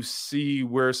now you see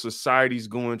where society's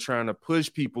going, trying to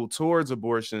push people towards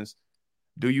abortions,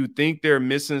 do you think they're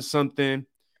missing something?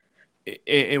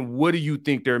 And what do you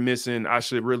think they're missing, I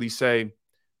should really say,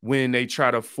 when they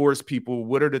try to force people?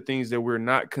 What are the things that we're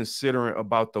not considering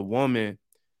about the woman,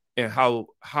 and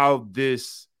how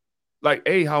this, like,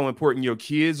 how important your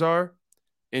kids are,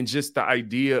 and just the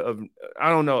idea of, I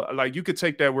don't know, like you could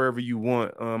take that wherever you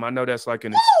want. I know that's like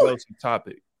an explosive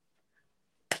topic.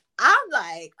 I'm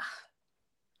like,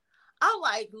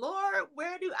 Lord,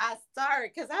 where do I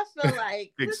start? Because I feel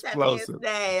like what's that man's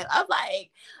name? I'm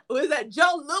like, was that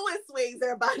Joe Louis swings?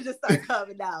 Everybody just start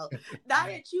coming out. Not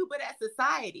at you, but at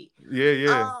society.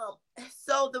 Yeah.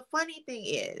 So the funny thing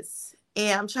is,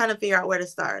 and I'm trying to figure out where to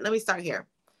start. Let me start here.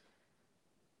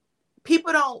 I'm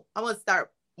gonna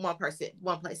start one place,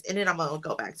 and then I'm gonna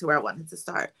go back to where I wanted to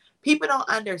start. People don't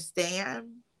understand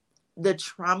the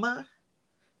trauma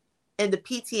and the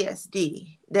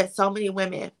PTSD that so many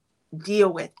women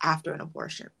deal with after an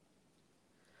abortion.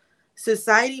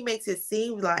 Society makes it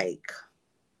seem like,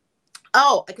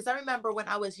 because I remember when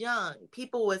I was young,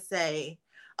 people would say,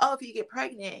 if you get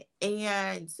pregnant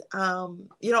and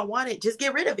you don't want it, just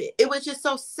get rid of it. It was just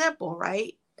so simple,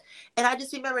 right? And I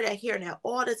just remember hearing that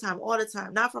all the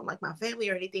time, not from like my family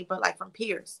or anything, but like from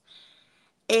peers.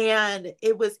 And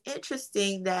it was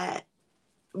interesting that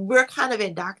we're kind of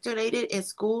indoctrinated in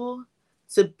school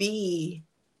to be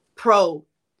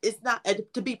it's not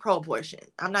to be pro-abortion.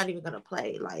 I'm not even going to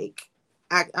play like,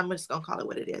 I'm just going to call it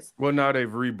what it is. Well, now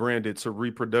they've rebranded to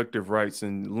reproductive rights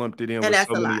and lumped it in with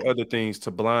so many other things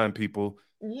to blind people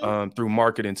through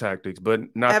marketing tactics. But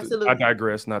I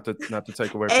digress, not to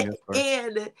take away from this.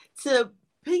 And to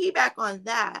piggyback on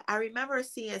that, I remember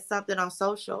seeing something on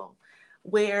social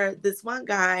where this one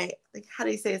guy, like, how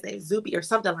do you say his name? Zuby or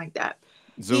something like that.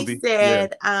 Zuby.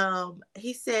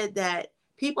 He said that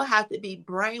people have to be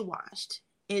brainwashed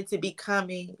into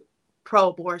becoming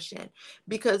pro-abortion,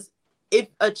 because if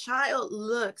a child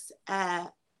looks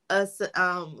at an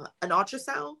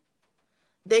ultrasound,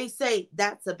 they say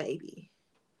that's a baby.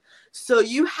 So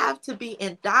you have to be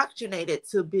indoctrinated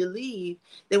to believe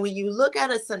that when you look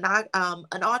at an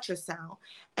ultrasound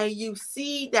and you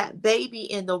see that baby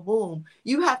in the womb,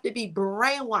 you have to be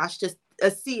brainwashed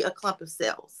to see a clump of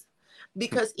cells.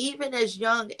 Because even as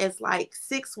young as like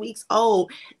 6 weeks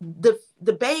old, the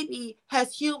baby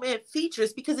has human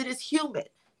features because it is human.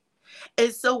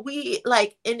 And so we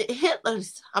like in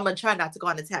Hitler's, I'm going to try not to go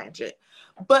on a tangent,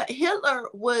 but Hitler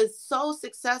was so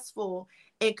successful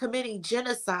in committing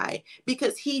genocide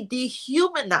because he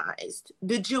dehumanized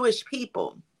the Jewish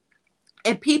people.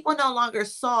 And people no longer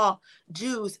saw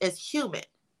Jews as human.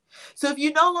 So if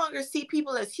you no longer see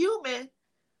people as human,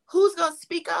 who's going to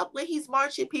speak up when he's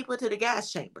marching people to the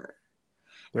gas chamber?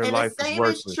 Their And life the same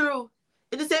is is true.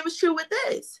 And the same is true with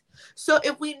this. So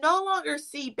if we no longer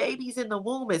see babies in the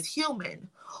womb as human,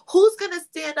 who's going to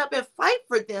stand up and fight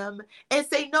for them and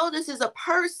say, no, this is a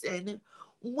person,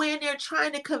 when they're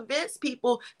trying to convince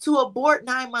people to abort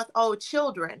 9-month-old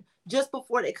children just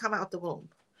before they come out the womb?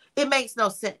 It makes no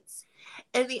sense.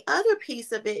 And the other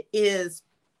piece of it is,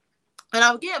 and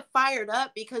I'm getting fired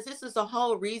up because this is the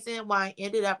whole reason why I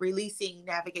ended up releasing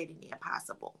Navigating the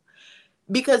Impossible.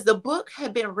 Because the book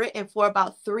had been written for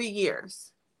about 3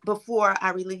 years before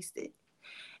I released it.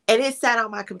 And it sat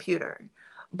on my computer.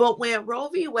 But when Roe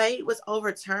v. Wade was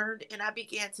overturned and I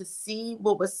began to see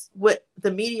what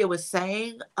the media was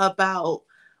saying about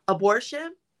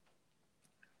abortion,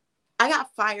 I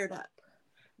got fired up.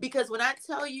 Because when I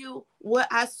tell you what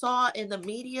I saw in the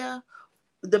media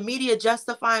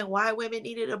justifying why women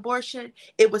needed abortion,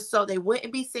 it was so they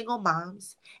wouldn't be single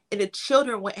moms and the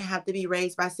children wouldn't have to be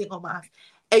raised by single moms.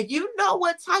 And you know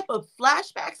what type of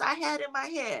flashbacks I had in my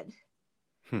head?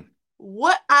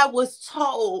 What I was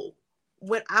told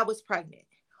when I was pregnant.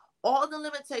 All the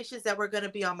limitations that were going to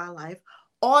be on my life,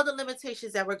 all the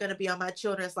limitations that were going to be on my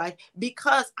children's life,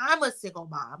 because I'm a single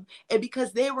mom and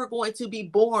because they were going to be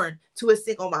born to a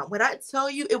single mom. When I tell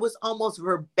you, it was almost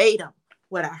verbatim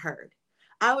what I heard.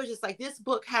 I was just like, this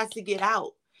book has to get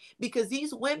out because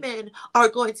these women are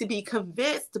going to be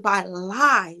convinced by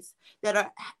lies that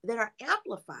are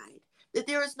amplified, that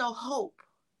there is no hope.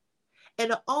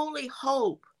 And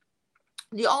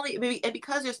and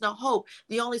because there's no hope,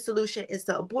 the only solution is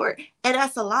to abort. And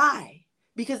that's a lie,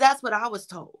 because that's what I was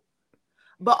told.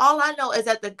 But all I know is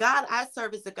that the God I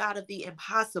serve is the God of the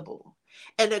impossible.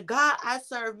 And the God I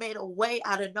serve made a way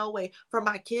out of no way for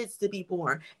my kids to be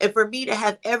born and for me to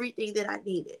have everything that I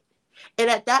needed. And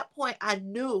at that point, I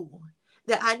knew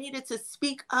that I needed to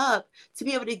speak up to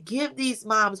be able to give these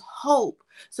moms hope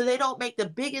so they don't make the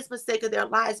biggest mistake of their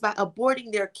lives by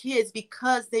aborting their kids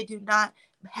because they do not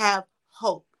have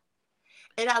hope.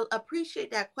 And I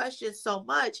appreciate that question so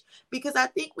much because I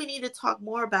think we need to talk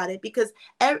more about it, because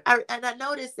I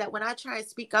noticed that when I try and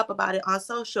speak up about it on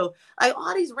social, like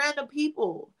all these random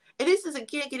people, and this is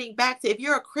again getting back to, if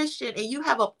you're a Christian and you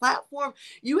have a platform,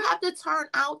 you have to tune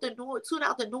out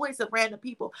the noise of random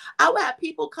people. I would have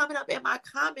people coming up in my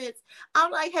comments.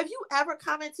 I'm like, have you ever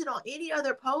commented on any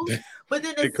other post? But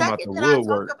then the second that I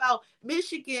talk about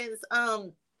Michigan's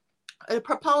a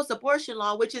proposed abortion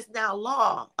law, which is now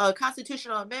law, a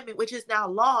constitutional amendment, which is now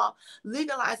law,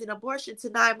 legalizing abortion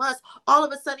to 9 months, all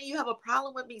of a sudden you have a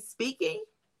problem with me speaking?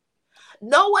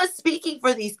 No one's speaking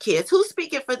for these kids. Who's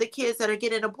speaking for the kids that are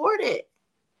getting aborted?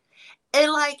 And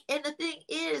the thing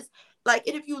is, and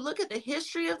if you look at the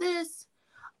history of this,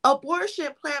 abortion,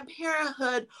 Planned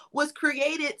Parenthood was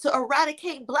created to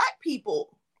eradicate Black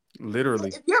people. Literally.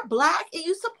 If you're Black and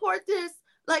you support this,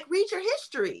 read your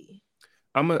history.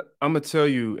 I'm gonna tell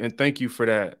you, and thank you for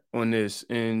that on this.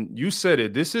 And you said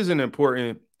it. This is an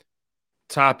important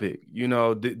topic. You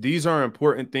know, these are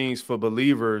important things for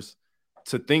believers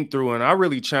to think through. And I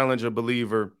really challenge a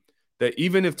believer that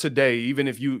even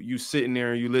if you sitting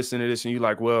there and you listen to this and you're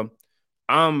like, well,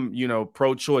 I'm,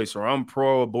 pro-choice or I'm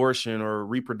pro-abortion or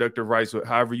reproductive rights,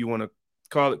 however you want to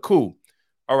call it, cool.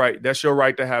 All right, that's your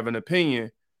right to have an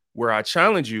opinion. Where I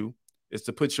challenge you is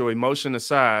to put your emotion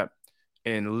aside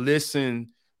and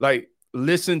listen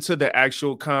to the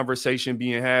actual conversation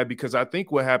being had. Because I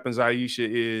think what happens, Aisha,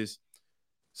 is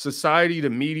society, the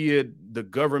media, the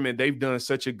government, they've done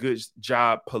such a good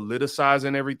job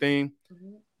politicizing everything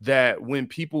that when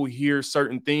people hear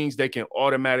certain things, they can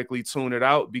automatically tune it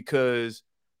out because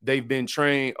they've been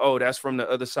trained, oh, that's from the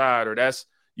other side, or that's,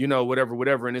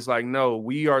 whatever. And it's like, no,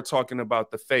 we are talking about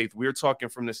the faith. We're talking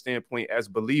from the standpoint as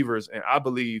believers. And I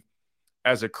believe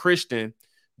as a Christian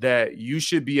that you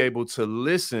should be able to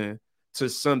listen to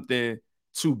something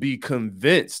to be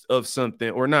convinced of something,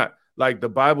 or not Like the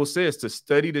Bible says, to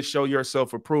study to show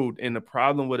yourself approved. And the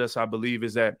problem with us, I believe,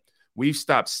 is that we've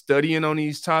stopped studying on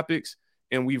these topics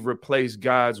and we've replaced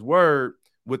God's word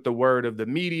with the word of the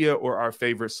media or our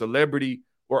favorite celebrity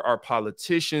or our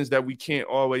politicians that we can't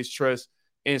always trust.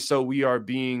 And so we are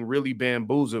being really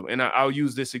bamboozled. And I'll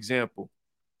use this example.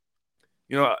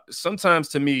 You know, sometimes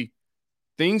to me,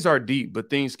 things are deep, but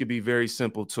things can be very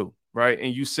simple too, right?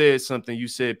 And you said something, you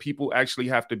said people actually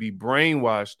have to be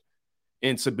brainwashed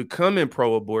into becoming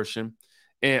pro-abortion.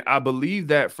 And I believe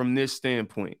that from this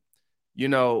standpoint, you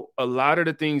know, a lot of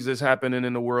the things that's happening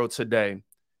in the world today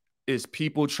is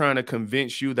people trying to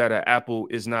convince you that an apple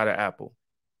is not an apple,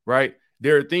 right?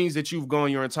 There are things that you've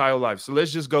gone your entire life. So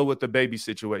let's just go with the baby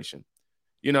situation.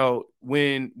 You know,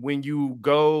 when you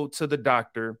go to the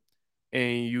doctor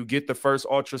and you get the first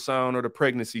ultrasound or the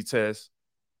pregnancy test,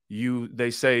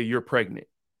 they say you're pregnant.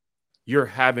 You're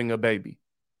having a baby.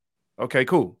 Okay,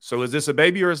 cool. So is this a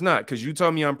baby or it's not? Because you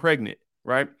told me I'm pregnant,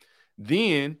 right?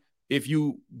 Then if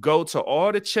you go to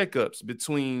all the checkups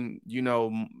between, you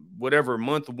know, whatever,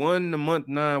 month 1 to month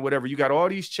 9, whatever, you got all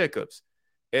these checkups.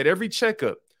 At every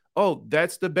checkup, oh,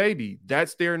 that's the baby.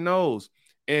 That's their nose.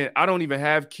 And I don't even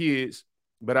have kids,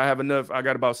 but I have enough. I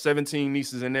got about 17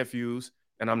 nieces and nephews,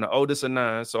 and I'm the oldest of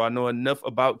 9. So I know enough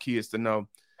about kids to know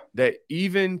that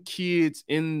even kids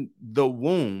in the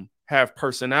womb have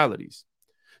personalities.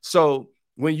 So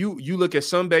when you look at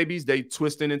some babies, they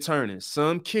twisting and turning,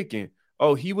 some kicking.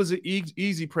 Oh, he was an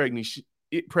easy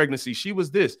pregnancy. She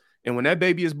was this. And when that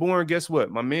baby is born, guess what?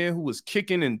 My man who was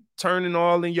kicking and turning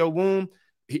all in your womb,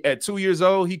 at 2 years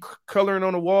old, he coloring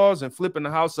on the walls and flipping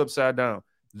the house upside down.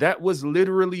 That was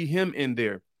literally him in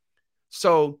there.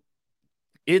 So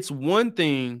it's one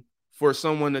thing for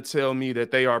someone to tell me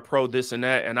that they are pro this and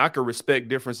that, and I could respect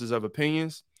differences of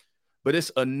opinions, but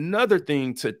it's another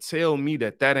thing to tell me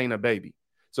that that ain't a baby.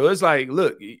 So it's like,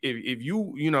 look, if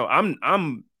you know,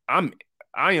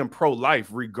 I am pro-life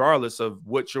regardless of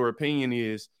what your opinion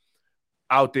is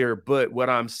out there. But what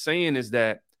I'm saying is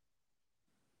that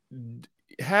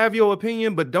have your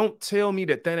opinion, but don't tell me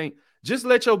that ain't. Just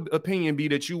let your opinion be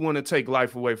that you want to take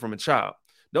life away from a child.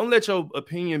 Don't let your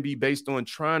opinion be based on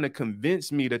trying to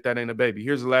convince me that ain't a baby.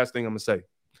 Here's the last thing I'm gonna say.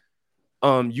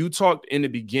 You talked in the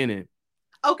beginning.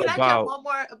 Oh, can I jump one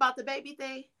more about the baby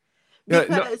thing?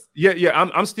 Because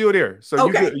I'm still there. So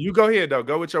okay. you go ahead though.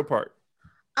 Go with your part.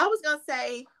 I was gonna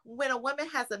say, when a woman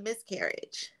has a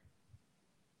miscarriage,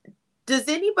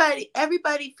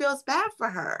 everybody feels bad for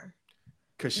her.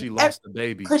 Because she lost the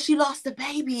baby. Because she lost the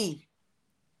baby.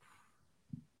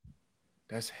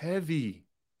 That's heavy.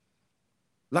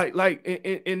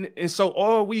 And so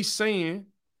all we saying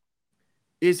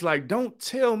is like, don't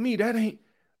tell me that ain't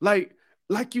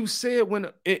like you said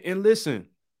and listen,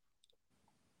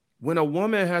 when a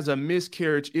woman has a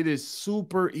miscarriage, it is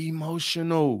super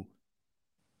emotional.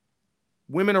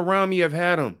 Women around me have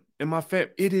had them in my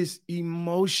family. It is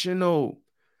emotional.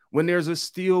 When there's a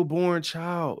stillborn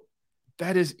child,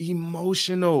 that is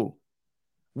emotional.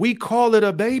 We call it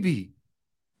a baby.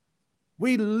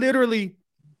 We literally,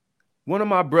 one of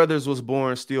my brothers was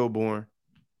born, stillborn.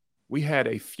 We had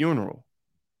a funeral.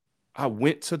 I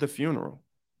went to the funeral.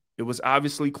 It was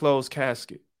obviously closed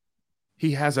casket.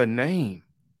 He has a name.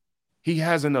 He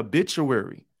has an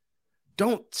obituary.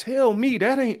 Don't tell me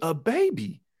that ain't a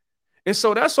baby. And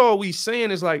so that's all we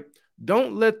saying is like,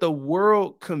 don't let the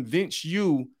world convince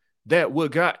you that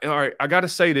what got, all right, I got to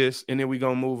say this, and then we're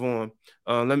going to move on.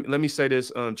 Let me say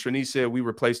this. Trinice said we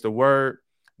replaced the word.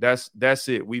 That's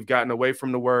it. We've gotten away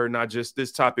from the word, not just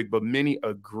this topic, but many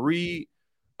agree.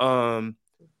 Jen,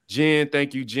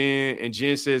 thank you, Jen. And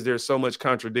Jen says there's so much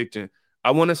contradicting.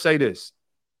 I want to say this.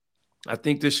 I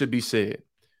think this should be said.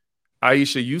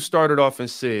 Aisha, you started off and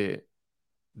said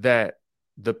that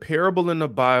the parable in the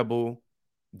Bible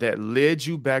that led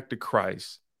you back to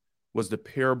Christ was the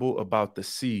parable about the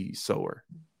seed sower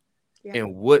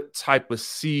and what type of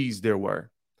seeds there were.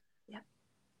 Yeah.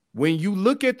 When you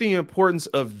look at the importance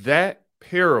of that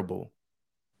parable,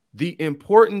 the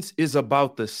importance is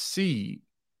about the seed,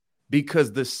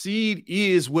 because the seed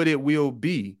is what it will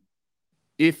be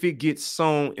if it gets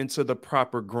sown into the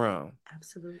proper ground.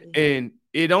 Absolutely. And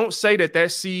it don't say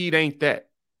that seed ain't that.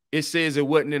 It says it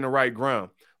wasn't in the right ground.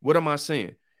 What am I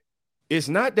saying? It's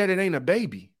not that it ain't a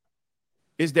baby.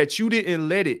 It's that you didn't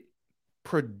let it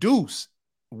produce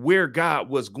where God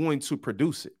was going to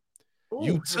produce it. Ooh,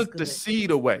 you took the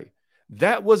seed away.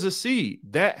 That was a seed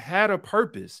that had a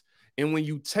purpose. And when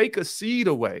you take a seed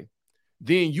away,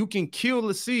 then you can kill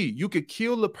the seed. You could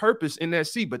kill the purpose in that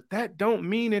seed, but that don't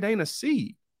mean it ain't a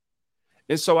seed.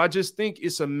 And so I just think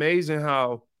it's amazing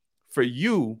how for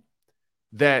you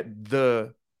that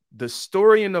the The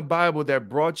story in the Bible that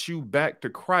brought you back to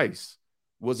Christ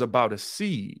was about a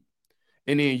seed.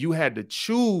 And then you had to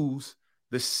choose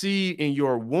the seed in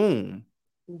your womb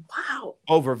Wow.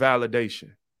 over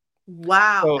validation.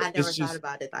 Wow. So I never thought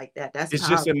about it like that. That's it's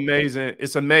just powerful. amazing.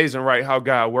 It's amazing, right? How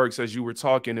God works. As you were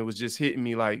talking, it was just hitting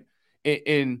me like,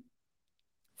 and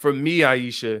for me,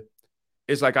 Aisha,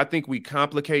 it's like I think we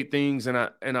complicate things, and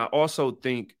I also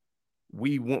think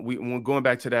when going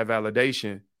back to that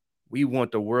validation, we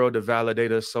want the world to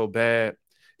validate us so bad.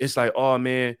 It's like, oh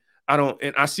man,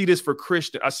 and I see this for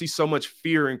Christians. I see so much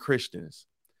fear in Christians.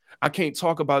 I can't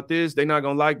talk about this. They're not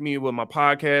gonna like me with my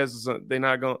podcast. They're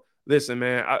not gonna listen,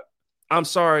 man. I'm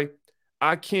sorry.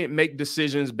 I can't make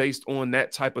decisions based on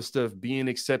that type of stuff being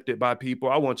accepted by people.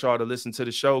 I want y'all to listen to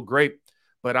the show. Great.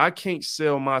 But I can't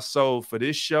sell my soul for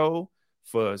this show,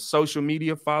 for social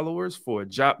media followers, for a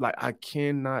job. Like, I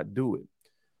cannot do it.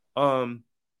 All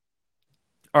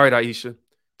right, Aisha.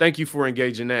 Thank you for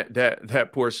engaging that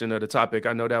portion of the topic.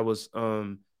 I know that was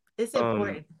it's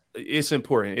important. It's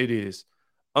important. It is.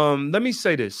 Let me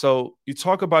say this. So you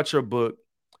talk about your book,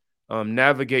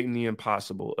 Navigating the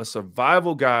Impossible, a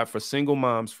survival guide for single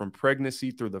moms from pregnancy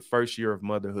through the first year of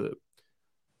motherhood.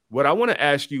 What I want to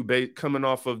ask you, coming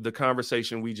off of the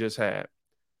conversation we just had,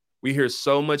 we hear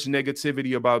so much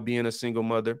negativity about being a single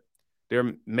mother.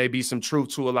 There may be some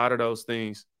truth to a lot of those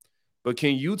things, but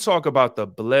can you talk about the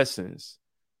blessings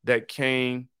that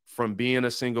came from being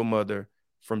a single mother,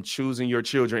 from choosing your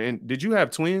children? And did you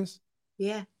have twins?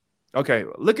 Yeah. Okay,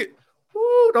 look at,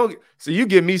 so you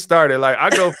get me started. Like I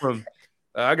go from,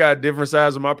 I got different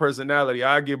sides of my personality.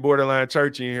 I get borderline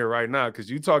churchy in here right now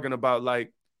because you talking about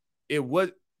like it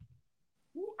was.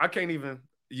 I can't even.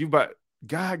 But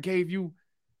God gave you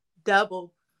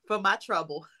double for my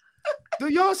trouble. Do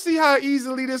y'all see how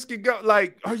easily this could go?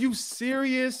 Like, are you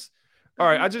serious? All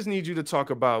right, I just need you to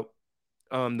talk about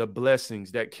the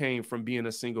blessings that came from being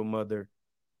a single mother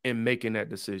and making that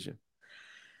decision.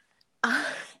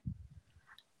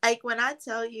 Like when I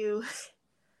tell you,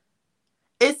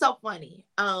 it's so funny.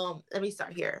 Let me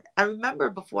start here. I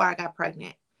remember before I got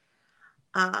pregnant,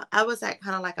 I was at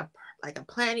kind of like a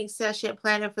planning session,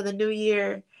 planning for the new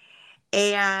year.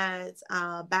 And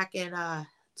back in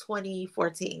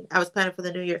 2014, I was planning for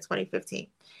the new year 2015.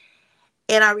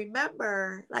 And I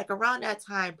remember like around that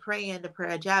time praying the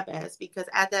prayer of Jabez, because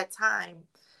at that time,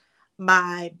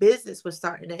 my business was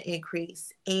starting to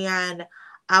increase and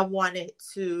I wanted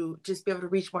to just be able to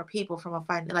reach more people from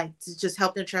to just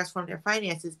help them transform their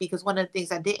finances. Because one of the things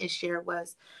I didn't share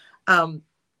was,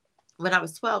 when I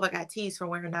was 12, I got teased for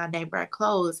wearing non-name brand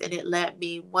clothes, and it led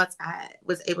me, once I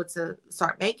was able to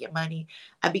start making money,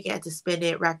 I began to spend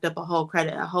it, racked up a whole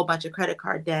bunch of credit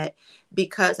card debt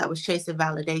because I was chasing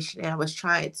validation and I was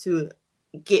trying to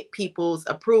get people's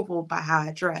approval by how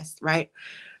I dressed, right?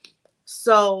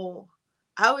 So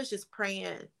I was just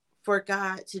praying for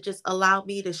God to just allow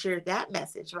me to share that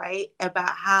message, right?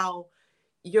 About how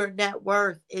your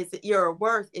worth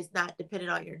is not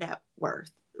dependent on your net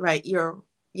worth, right? Your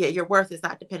worth is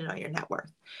not dependent on your net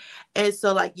worth. And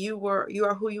so like you are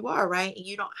who you are, right? And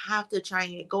you don't have to try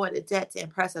and go into debt to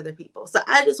impress other people. So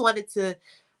I just wanted to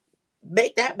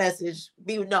make that message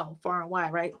be known far and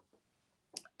wide, right?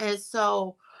 And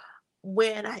so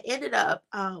when I ended up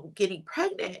getting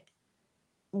pregnant,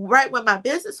 right when my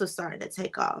business was starting to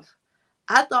take off,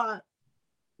 I thought,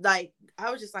 like,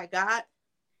 I was just like, God,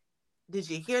 did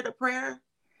you hear the prayer?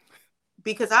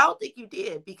 Because I don't think you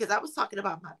did, because I was talking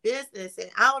about my business and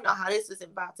I don't know how this is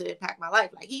about to impact my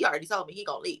life. Like, he already told me he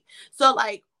gonna leave. So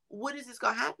like, what is this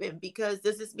gonna happen? Because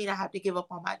does this mean I have to give up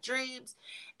on my dreams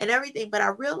and everything? But I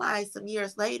realized some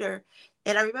years later,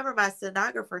 and I remember my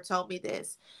stenographer told me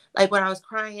this, like when I was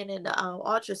crying in the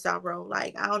ultrasound room,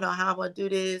 like, I don't know how I'm gonna do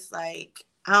this. Like,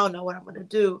 I don't know what I'm gonna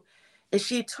do. And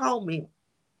she told me,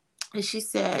 and she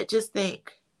said, just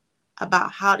think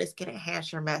about how this can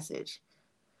enhance your message.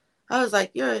 I was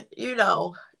like, you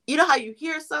know how you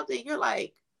hear something, you're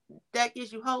like, that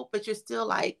gives you hope, but you're still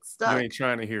like stuck. You ain't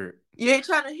trying to hear it. You ain't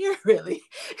trying to hear it, really.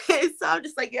 And so I'm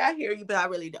just like, yeah, I hear you, but I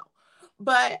really don't.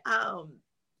 But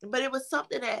it was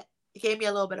something that gave me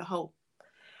a little bit of hope.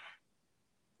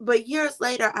 But years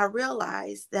later, I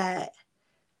realized that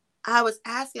I was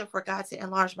asking for God to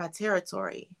enlarge my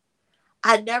territory.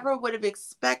 I never would have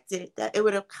expected that it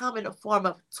would have come in the form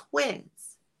of twins.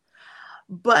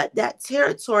 But that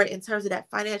territory, in terms of that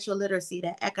financial literacy,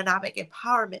 that economic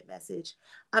empowerment message,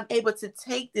 I'm able to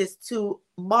take this to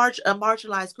a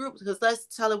marginalized group. Because let's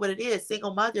tell it what it is.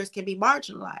 Single mothers can be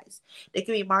marginalized. They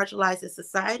can be marginalized in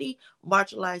society,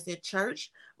 marginalized in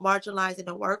church, marginalized in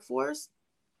the workforce.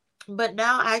 But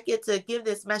now I get to give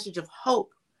this message of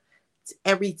hope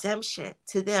and redemption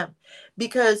to them.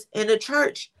 Because in the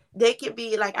church, they can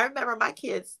be like, I remember my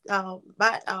kids,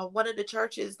 one of the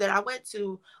churches that I went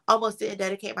to almost didn't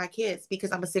dedicate my kids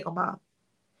because I'm a single mom.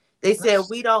 They said,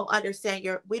 we don't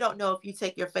know if you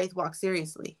take your faith walk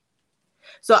seriously.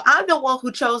 So I'm the one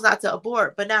who chose not to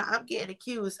abort, but now I'm getting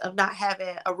accused of not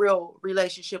having a real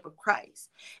relationship with Christ.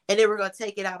 And they were going to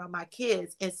take it out on my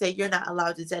kids and say, you're not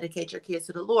allowed to dedicate your kids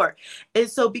to the Lord. And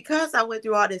so because I went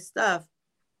through all this stuff,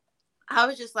 I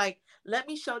was just like, let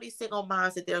me show these single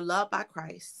moms that they're loved by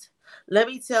Christ. Let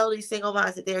me tell these single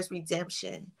moms that there's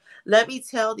redemption. Let me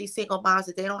tell these single moms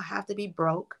that they don't have to be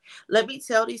broke. Let me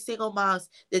tell these single moms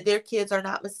that their kids are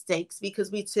not mistakes,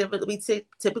 because we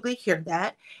typically hear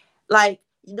that. Like,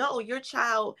 no, your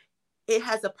child, it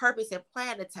has a purpose and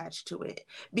plan attached to it,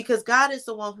 because God is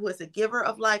the one who is a giver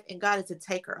of life and God is a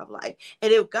taker of life.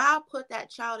 And if God put that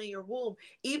child in your womb,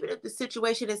 even if the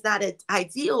situation is not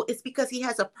ideal, it's because he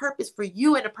has a purpose for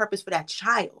you and a purpose for that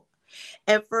child.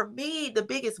 And for me, the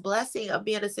biggest blessing of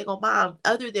being a single mom,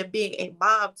 other than being a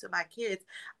mom to my kids,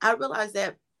 I realized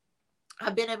that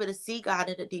I've been able to see God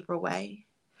in a deeper way.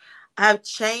 I've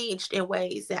changed in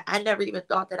ways that I never even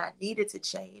thought that I needed to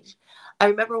change. I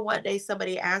remember one day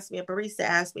somebody asked me, a barista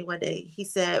asked me one day, he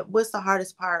said, what's the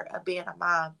hardest part of being a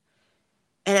mom?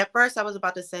 And at first I was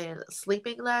about to say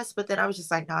sleeping less, but then I was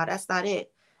just like, no, that's not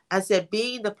it. I said,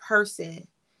 being the person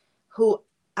who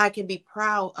I can be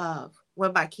proud of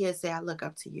when my kids say, I look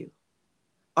up to you,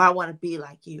 or I want to be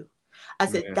like you. I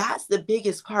said, that's the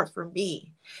biggest part for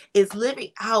me, is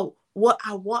living out what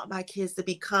I want my kids to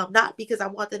become, not because I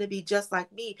want them to be just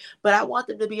like me, but I want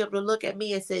them to be able to look at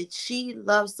me and say, she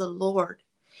loves the Lord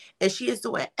and she is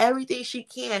doing everything she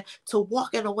can to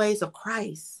walk in the ways of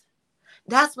Christ.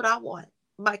 That's what I want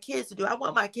my kids to do. I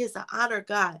want my kids to honor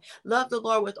God, love the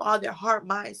Lord with all their heart,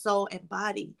 mind, soul, and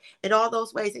body. In all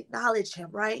those ways, acknowledge him,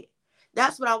 right?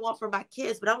 That's what I want for my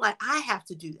kids. But I'm like, I have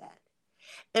to do that.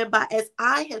 And as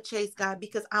I have chased God,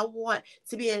 because I want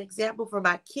to be an example for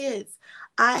my kids,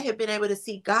 I have been able to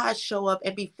see God show up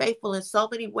and be faithful in so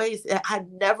many ways that I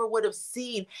never would have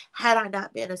seen had I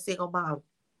not been a single mom.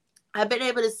 I've been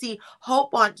able to see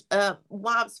hope on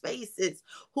moms' faces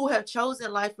who have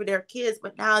chosen life for their kids,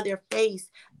 but now they're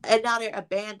faced and now they're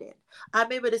abandoned.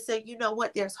 I'm able to say, you know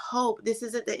what, there's hope. This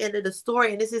isn't the end of the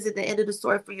story, and this isn't the end of the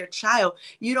story for your child.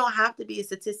 You don't have to be a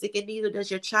statistic, and neither does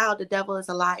your child. The devil is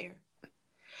a liar.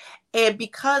 And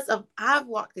because of I've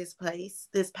walked this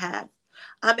path,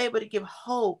 I'm able to give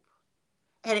hope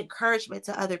and encouragement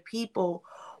to other people,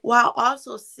 while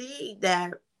also seeing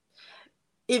that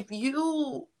if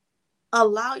you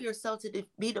allow yourself to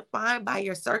be defined by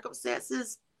your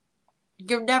circumstances,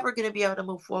 you're never going to be able to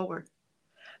move forward.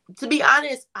 To be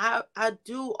honest, I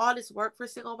do all this work for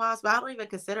single moms, but I don't even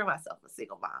consider myself a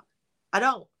single mom. I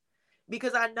don't.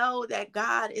 Because I know that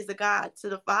God is a God to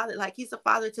the father, like he's a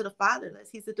father to the fatherless.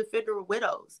 He's a defender of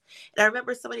widows. And I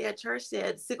remember somebody at church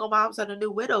said, single moms are the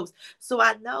new widows. So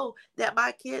I know that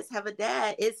my kids have a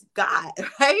dad. It's God,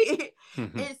 right?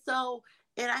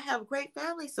 And I have great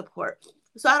family support.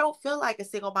 So I don't feel like a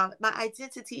single mom. My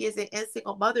identity isn't in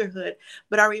single motherhood.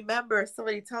 But I remember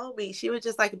somebody told me, she was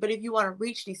just like, but if you want to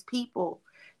reach these people,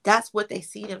 that's what they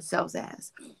see themselves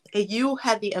as. And you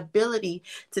have the ability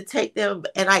to take them,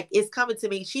 and like it's coming to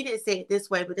me. She didn't say it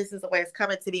this way, but this is the way it's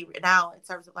coming to me now in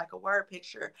terms of like a word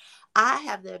picture. I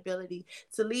have the ability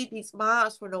to lead these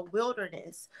moms from the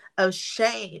wilderness of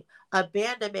shame,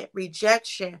 abandonment,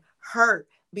 rejection, hurt,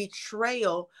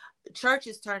 betrayal,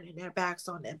 churches turning their backs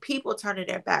on them, people turning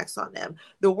their backs on them,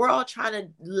 the world trying to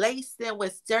lace them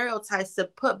with stereotypes to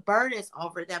put burdens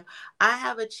over them. I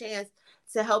have a chance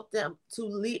to help them to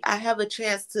lead. I have a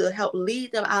chance to help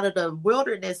lead them out of the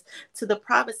wilderness to the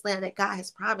promised land that God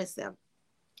has promised them.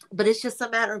 But it's just a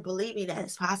matter of believing that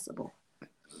it's possible.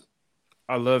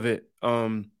 I love it.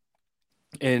 And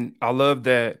I love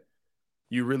that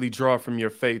you really draw from your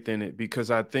faith in it, because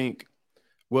I think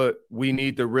what we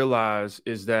need to realize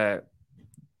is that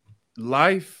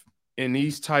life and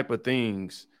these type of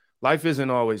things, life isn't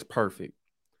always perfect.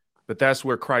 But that's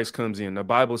where Christ comes in. The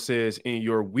Bible says, in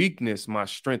your weakness, my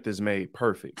strength is made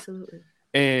perfect. Absolutely.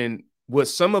 And what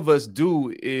some of us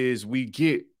do is we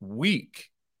get weak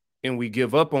and we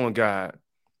give up on God,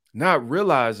 not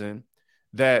realizing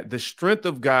that the strength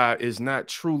of God is not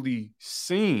truly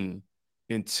seen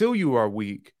until you are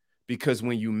weak, because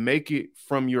when you make it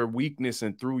from your weakness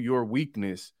and through your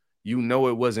weakness, you know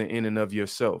it wasn't in and of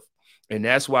yourself. And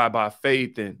that's why by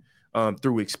faith and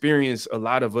through experience, a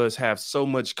lot of us have so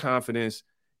much confidence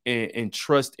and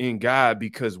trust in God,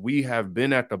 because we have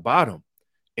been at the bottom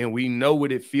and we know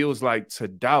what it feels like to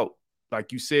doubt.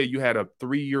 Like you said, you had a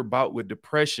 3-year bout with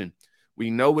depression. We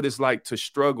know what it's like to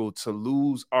struggle, to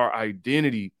lose our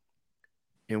identity.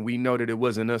 And we know that it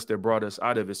wasn't us that brought us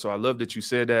out of it. So I love that you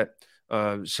said that.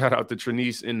 Shout out to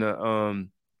Trinice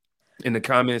in the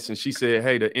comments. And she said,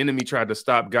 hey, the enemy tried to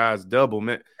stop God's double,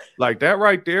 man. Like that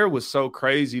right there was so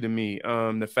crazy to me.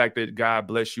 The fact that God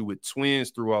bless you with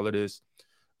twins through all of this.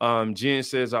 Jen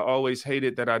says, I always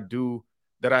hated that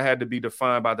I had to be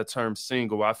defined by the term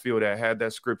single. I feel that I had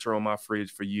that scripture on my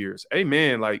fridge for years.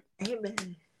 Amen. Like,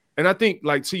 amen. And I think,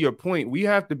 like, to your point, we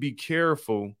have to be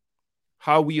careful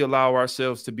how we allow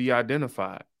ourselves to be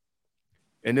identified.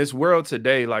 In this world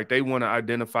today, like, they want to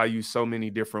identify you so many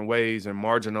different ways and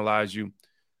marginalize you.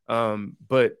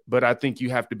 But I think you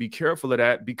have to be careful of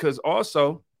that, because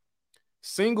also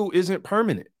single isn't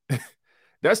permanent.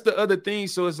 That's the other thing.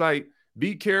 So it's like,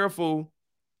 be careful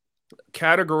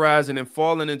categorizing and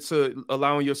falling into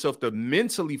allowing yourself to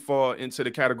mentally fall into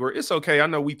the category. It's okay. I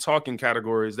know we talk in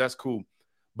categories. That's cool.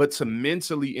 But to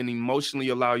mentally and emotionally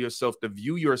allow yourself to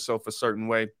view yourself a certain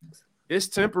way, it's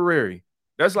temporary.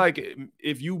 That's like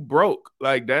if you broke,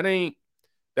 like that ain't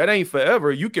forever.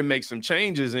 You can make some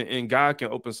changes and God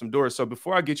can open some doors. So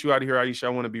before I get you out of here, Aisha, I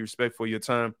want to be respectful of your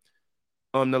time.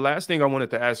 The last thing I wanted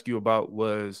to ask you about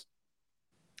was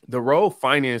the role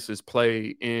finances play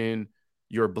in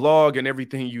your blog and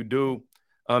everything you do.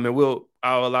 And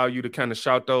I'll allow you to kind of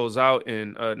shout those out,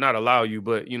 and not allow you,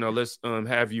 but, let's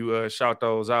have you shout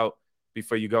those out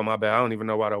before you go. My bad. I don't even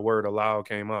know why the word allow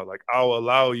came out. Like, I'll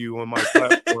allow you on my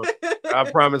platform. I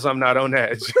promise I'm not on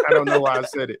that. I don't know why I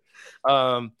said it.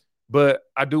 But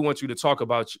I do want you to talk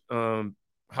about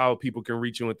how people can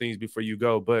reach you and things before you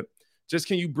go. But just,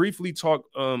 can you briefly talk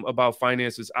about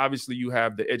finances? Obviously, you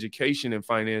have the education in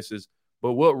finances,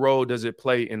 but what role does it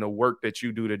play in the work that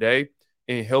you do today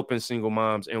in helping single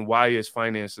moms, and why is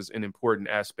finances an important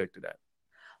aspect of that?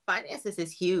 Finances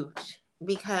is huge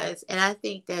because, and I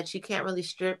think that you can't really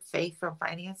strip faith from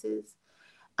finances.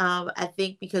 I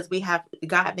think because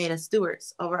God made us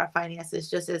stewards over our finances,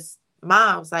 just as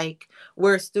moms, like,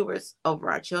 we're stewards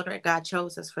over our children. God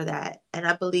chose us for that. And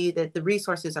I believe that the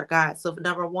resources are God. So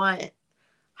number one,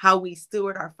 how we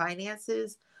steward our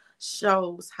finances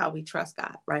shows how we trust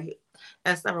God, right?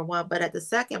 That's number one. But at the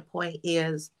second point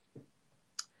is,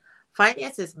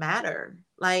 finances matter.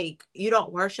 Like, you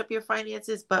don't worship your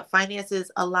finances, but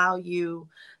finances allow you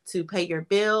to pay your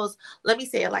bills. Let me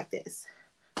say it like this.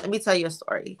 Let me tell you a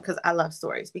story, because I love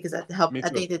stories, because I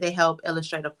think that they help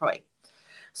illustrate a point.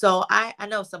 So I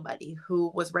know somebody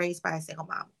who was raised by a single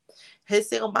mom.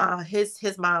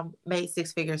 His mom made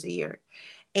 6 figures a year.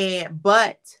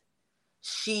 But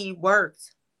she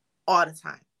worked all the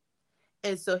time.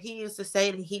 And so he used to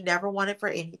say that he never wanted for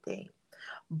anything.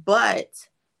 But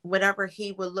whenever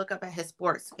he would look up at his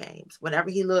sports games,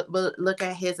 whenever he look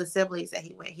at his assemblies that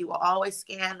he went, he would always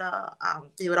scan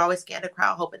the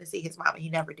crowd, hoping to see his mom, and he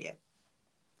never did.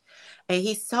 And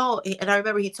I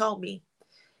remember he told me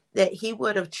that he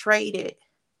would have traded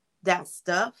that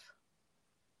stuff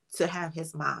to have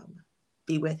his mom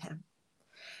be with him.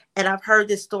 And I've heard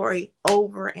this story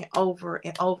over and over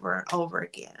and over and over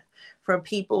again from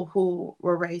people who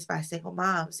were raised by single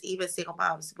moms, even single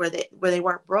moms where they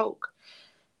weren't broke.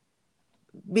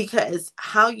 Because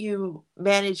how you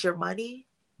manage your money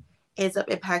ends up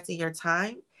impacting your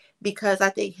time. Because I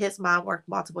think his mom worked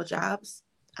multiple jobs.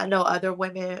 I know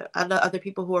other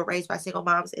people who are raised by single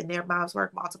moms, and their moms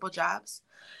work multiple jobs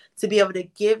to be able to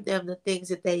give them the things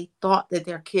that they thought that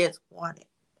their kids wanted.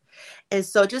 And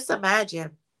so just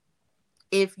imagine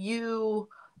if you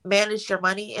managed your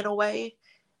money in a way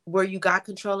where you got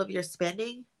control of your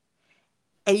spending,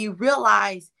 and you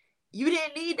realize you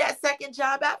didn't need that second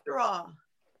job after all,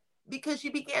 because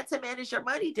you began to manage your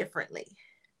money differently.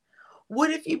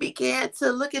 What if you began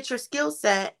to look at your skill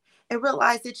set and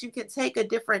realize that you can take a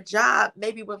different job,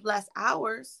 maybe with less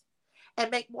hours, and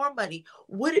make more money?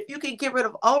 What if you can get rid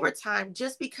of overtime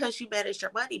just because you manage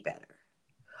your money better?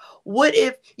 What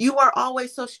if you are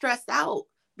always so stressed out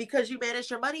because you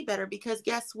manage your money better? Because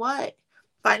guess what?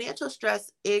 Financial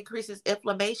stress increases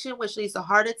inflammation, which leads to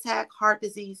heart attack, heart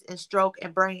disease, and stroke,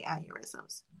 and brain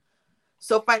aneurysms.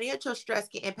 So financial stress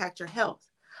can impact your health.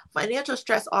 Financial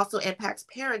stress also impacts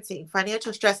parenting.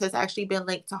 Financial stress has actually been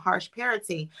linked to harsh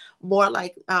parenting. More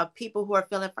like people who are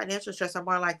feeling financial stress are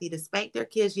more likely to spank their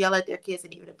kids, yell at their kids,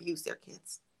 and even abuse their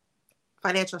kids.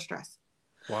 Financial stress.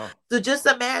 Wow. So just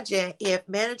imagine if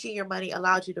managing your money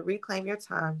allowed you to reclaim your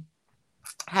time,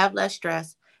 have less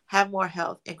stress, have more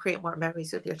health, and create more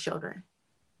memories with your children.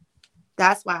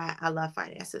 That's why I love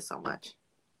finances so much.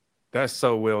 That's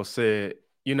so well said.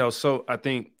 So I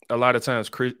think a lot of times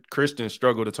Christians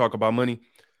struggle to talk about money.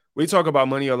 We talk about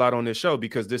money a lot on this show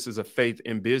because this is a faith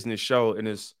and business show, and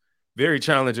it's very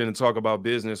challenging to talk about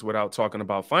business without talking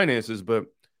about finances. But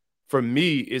for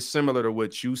me, it's similar to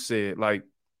what you said. Like,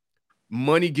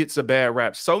 money gets a bad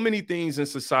rap. So many things in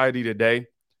society today,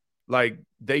 like,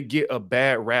 they get a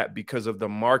bad rap because of the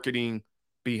marketing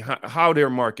behind how they're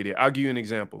marketed. I'll give you an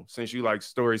example since you like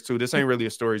stories too. This ain't really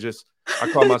a story, just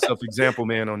I call myself example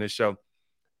man on this show.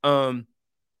 Um,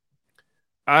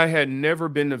 I had never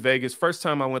been to Vegas. First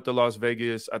time I went to Las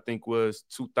Vegas, I think was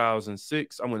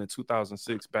 2006. I went in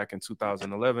 2006, back in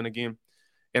 2011 again.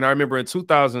 And I remember in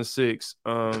 2006,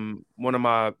 one of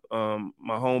my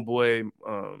homeboy,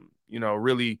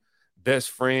 really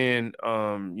best friend,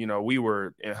 we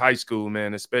were in high school,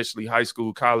 man, especially high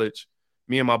school, college.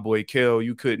 Me and my boy Kel,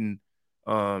 you couldn't,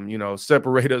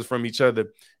 separate us from each other.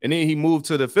 And then he moved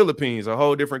to the Philippines, a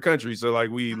whole different country. So like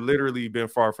we literally been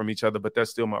far from each other, but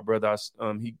that's still my brother.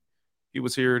 He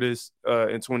was here in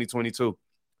 2022.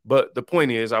 But the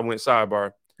point is, I went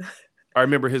sidebar. I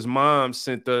remember his mom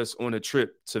sent us on a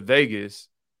trip to Vegas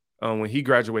when he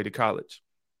graduated college.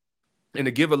 And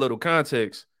to give a little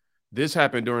context, this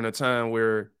happened during a time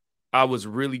where I was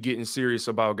really getting serious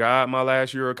about God my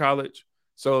last year of college.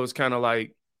 So it's kind of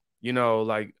like,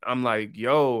 like I'm like,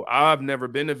 yo, I've never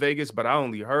been to Vegas, but I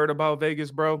only heard about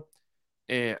Vegas, bro.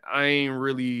 And I ain't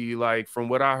really like, from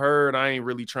what I heard, I ain't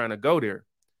really trying to go there.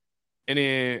 And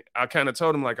then I kind of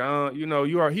told him like,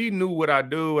 he knew what I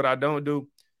do, what I don't do.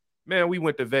 Man, we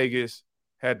went to Vegas,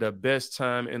 had the best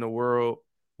time in the world,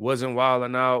 wasn't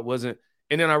wilding out, wasn't.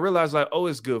 And then I realized like, oh,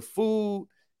 it's good food.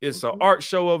 It's an art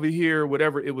show over here,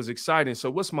 whatever. It was exciting. So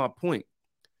what's my point?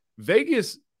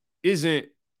 Vegas isn't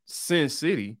Sin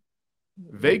City.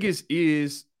 Vegas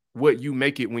is what you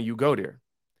make it when you go there.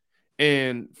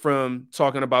 And from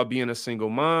talking about being a single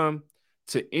mom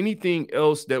to anything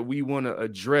else that we want to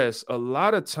address, a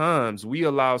lot of times we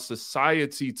allow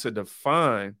society to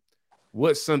define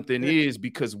what something is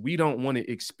because we don't want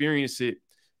to experience it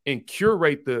and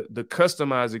curate the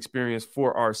customized experience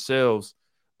for ourselves.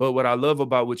 But what I love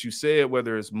about what you said,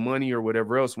 whether it's money or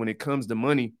whatever else, when it comes to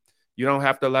money, you don't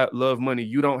have to love money.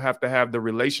 You don't have to have the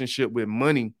relationship with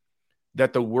money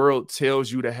that the world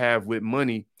tells you to have with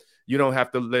money. You don't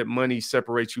have to let money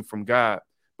separate you from God.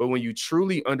 But when you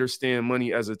truly understand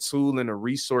money as a tool and a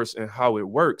resource and how it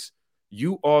works,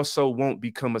 you also won't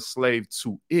become a slave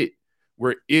to it,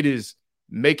 where it is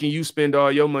making you spend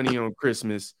all your money on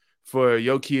Christmas for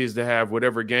your kids to have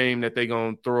whatever game that they're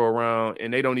going to throw around,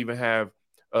 and they don't even have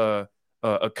a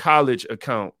college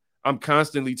account. I'm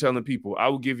constantly telling people, I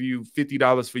will give you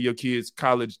 $50 for your kids'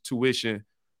 college tuition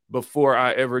before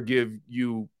I ever give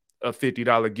you a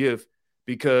 $50 gift,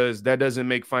 because that doesn't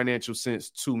make financial sense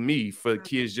to me for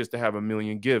kids just to have a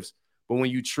million gifts. But when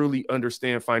you truly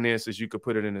understand finances, you could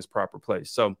put it in its proper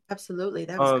place. So absolutely.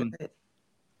 That was good.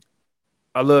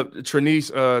 I love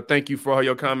Trinice. Thank you for all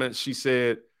your comments. She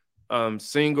said,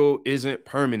 single isn't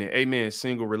permanent. Amen.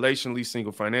 Single relationally,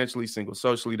 single financially, single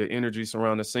socially, the energy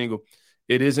surrounding single.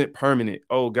 It isn't permanent.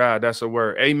 Oh God, that's a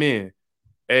word. Amen.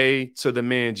 A to the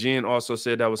man. Jen also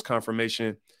said that was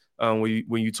confirmation when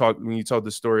you told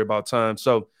the story about time.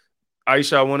 So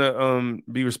Aisha, I want to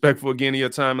be respectful again of your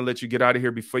time and let you get out of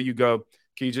here. Before you go,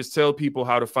 can you just tell people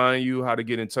how to find you, how to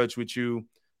get in touch with you,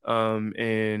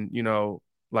 and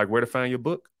like where to find your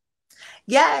book?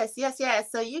 Yes.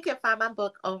 So you can find my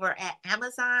book over at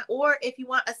Amazon, or if you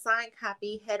want a signed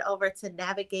copy, head over to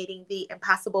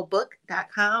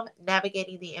navigatingtheimpossiblebook.com,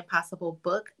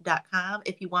 navigatingtheimpossiblebook.com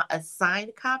if you want a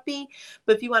signed copy.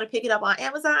 But if you want to pick it up on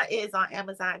Amazon, it is on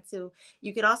Amazon too.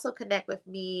 You can also connect with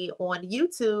me on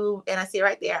YouTube, and I see it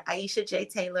right there, Aisha J.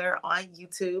 Taylor on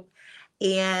YouTube,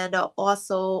 and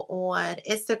also on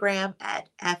Instagram at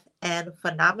FN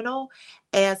Phenomenal,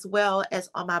 as well as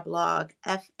on my blog,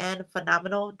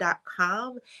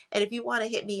 fnphenomenal.com. And if you want to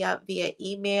hit me up via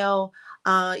email,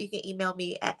 you can email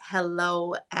me at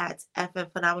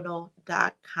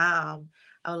hello@fnphenomenal.com.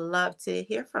 I would love to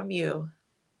hear from you.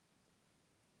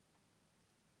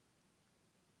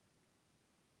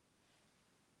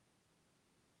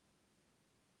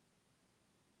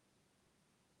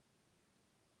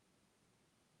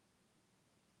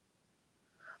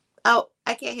 Oh,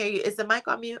 I can't hear you. Is the mic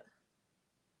on mute?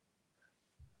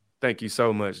 Thank you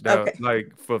so much. Okay.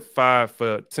 Like for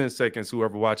 10 seconds,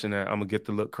 whoever watching that, I'm gonna get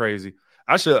to look crazy.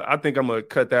 I think I'm gonna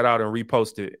cut that out and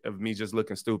repost it of me just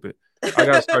looking stupid. I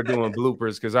gotta start doing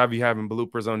bloopers because I be having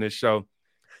bloopers on this show.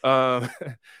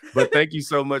 But thank you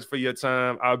so much for your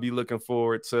time. I'll be looking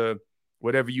forward to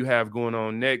whatever you have going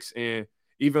on next, and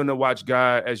even to watch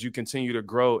God as you continue to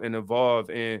grow and evolve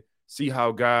and see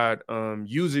how God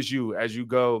uses you as you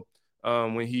go.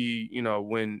 When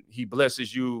he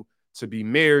blesses you to be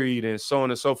married and so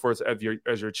on and so forth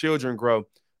as your children grow.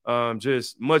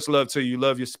 Just much love to you.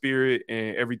 Love your spirit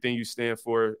and everything you stand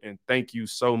for. And thank you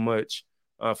so much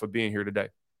for being here today.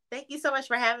 Thank you so much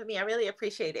for having me. I really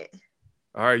appreciate it.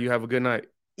 All right. You have a good night.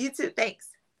 You too. Thanks.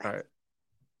 Bye. All right.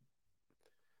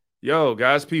 Yo,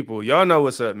 guys, people, y'all know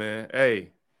what's up, man.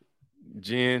 Hey,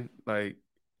 Jen, like,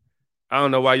 I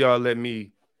don't know why y'all let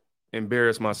me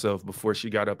embarrass myself before she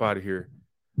got up out of here.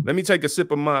 Let me take a sip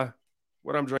of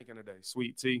what I'm drinking today,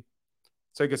 sweet tea.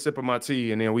 Take a sip of my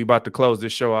tea, and then we about to close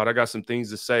this show out. I got some things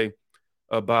to say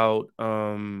about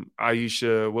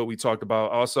Aisha, what we talked about.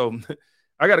 Also,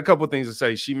 I got a couple of things to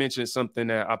say. She mentioned something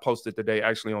that I posted today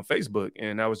actually on Facebook,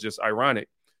 and that was just ironic.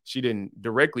 She didn't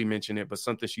directly mention it, but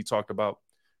something she talked about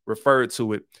referred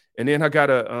to it. And then I got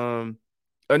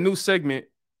a new segment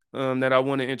that I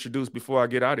want to introduce before I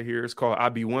get out of here. It's called I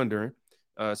Be Wondering.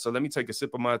 So let me take a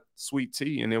sip of my sweet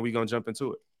tea, and then we're going to jump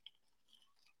into it.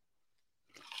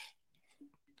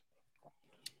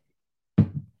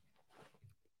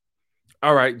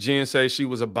 All right, Jen says she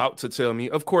was about to tell me.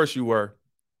 Of course you were.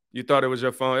 You thought it was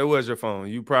your phone. It was your phone.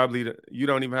 You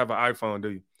don't even have an iPhone,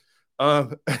 do you?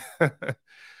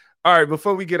 All right,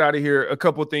 before we get out of here, a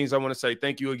couple of things I want to say.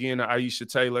 Thank you again to Aisha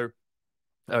Taylor.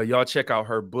 Y'all check out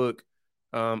her book.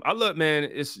 Man,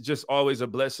 it's just always a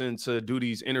blessing to do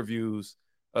these interviews.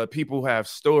 People have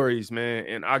stories, man,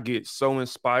 and I get so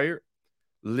inspired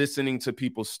listening to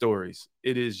people's stories.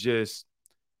 It is just,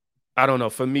 I don't know.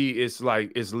 For me, it's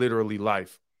literally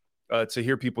life. To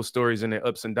hear people's stories and their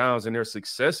ups and downs and their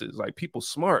successes. Like, people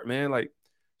smart, man. Like,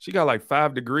 she got like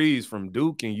 5 degrees from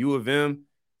Duke and U of M.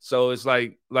 So it's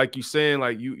like you saying,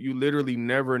 like you literally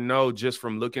never know just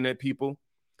from looking at people.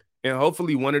 And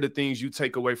hopefully one of the things you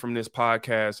take away from this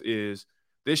podcast is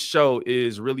this show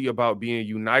is really about being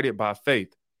united by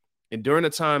faith. And during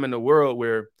a time in the world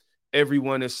where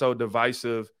everyone is so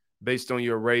divisive based on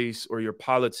your race or your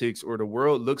politics, or the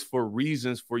world looks for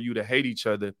reasons for you to hate each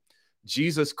other,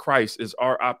 Jesus Christ is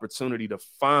our opportunity to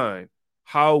find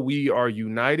how we are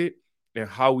united and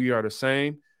how we are the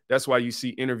same. That's why you see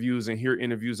interviews and hear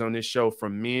interviews on this show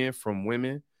from men, from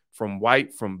women, from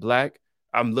white, from black.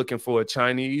 I'm looking for a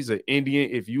Chinese, an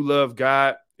Indian. If you love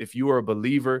God, if you are a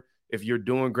believer, if you're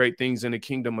doing great things in the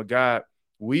kingdom of God,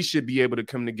 we should be able to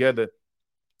come together.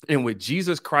 And with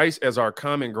Jesus Christ as our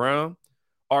common ground,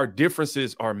 our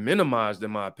differences are minimized,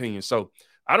 in my opinion. So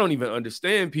I don't even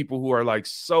understand people who are like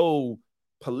so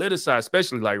politicized,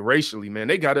 especially like racially, man.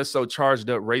 They got us so charged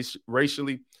up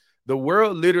racially. The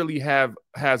world literally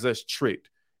has us tricked.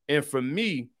 And for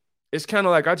me, it's kind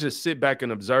of like I just sit back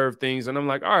and observe things, and I'm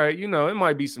like, all right, it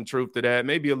might be some truth to that,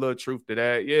 maybe a little truth to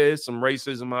that. Yeah, it's some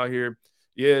racism out here.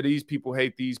 Yeah, these people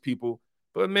hate these people.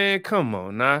 But man, come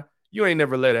on now. You ain't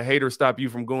never let a hater stop you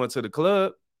from going to the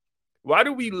club. Why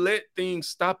do we let things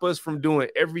stop us from doing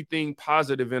everything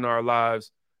positive in our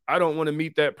lives? I don't want to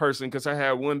meet that person because I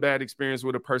had one bad experience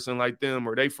with a person like them,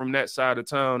 or they from that side of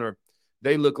town, or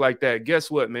they look like that. Guess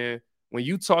what, man? When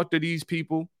you talk to these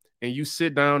people and you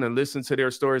sit down and listen to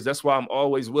their stories, that's why I'm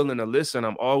always willing to listen.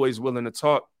 I'm always willing to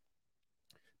talk,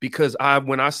 because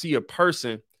when I see a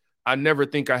person, I never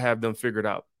think I have them figured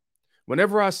out.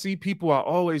 Whenever I see people, I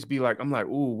always be like, I'm like,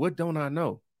 ooh, what don't I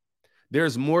know?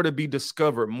 There's more to be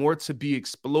discovered, more to be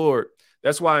explored.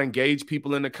 That's why I engage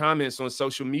people in the comments on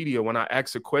social media. When I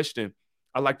ask a question,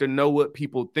 I like to know what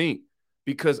people think,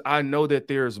 because I know that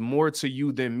there's more to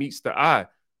you than meets the eye.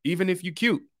 Even if you're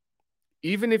cute,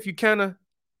 even if you kind of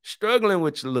struggling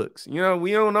with your looks, we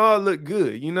don't all look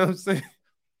good. You know what I'm saying?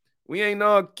 We ain't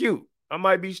all cute. I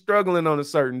might be struggling on a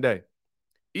certain day.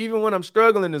 Even when I'm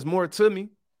struggling, there's more to me.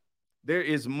 There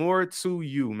is more to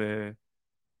you, man.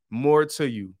 More to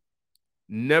you.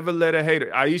 Never let a hater.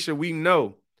 Aisha, we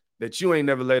know that you ain't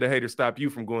never let a hater stop you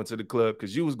from going to the club,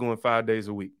 because you was going 5 days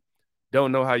a week.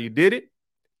 Don't know how you did it.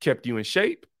 Kept you in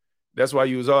shape. That's why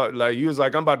you was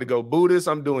like, I'm about to go Buddhist.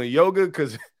 I'm doing yoga,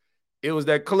 because it was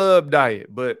that club diet.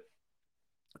 But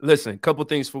listen, a couple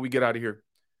things before we get out of here.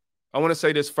 I want to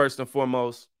say this first and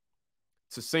foremost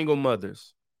to single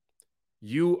mothers.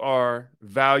 You are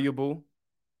valuable.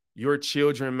 Your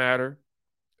children matter.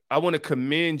 I want to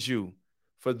commend you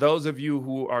for those of you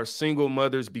who are single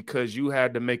mothers, because you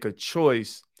had to make a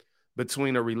choice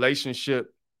between a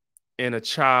relationship and a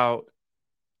child.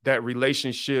 That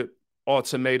relationship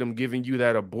ultimatum, giving you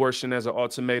that abortion as an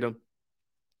ultimatum.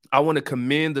 I want to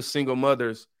commend the single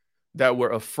mothers that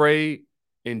were afraid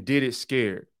and did it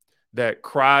scared, that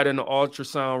cried in the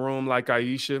ultrasound room like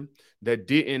Aisha, that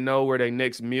didn't know where their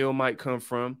next meal might come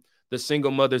from, the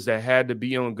single mothers that had to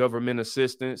be on government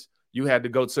assistance. You had to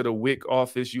go to the WIC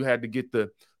office. You had to get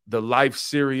the Life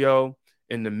cereal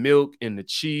and the milk and the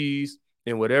cheese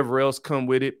and whatever else come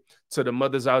with it to the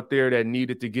mothers out there that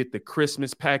needed to get the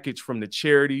Christmas package from the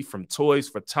charity, from Toys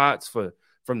for Tots,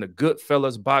 from the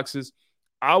Goodfellas boxes.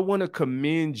 I want to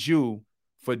commend you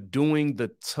for doing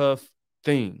the tough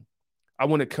thing. I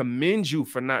want to commend you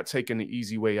for not taking the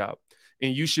easy way out.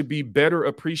 And you should be better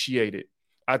appreciated.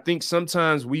 I think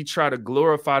sometimes we try to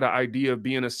glorify the idea of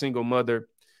being a single mother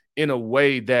in a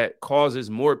way that causes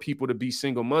more people to be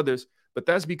single mothers. But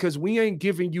that's because we ain't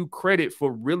giving you credit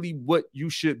for really what you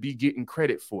should be getting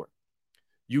credit for.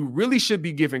 You really should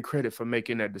be given credit for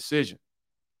making that decision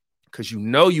because you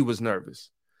know you was nervous.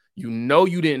 You know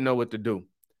you didn't know what to do.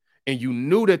 And you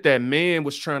knew that that man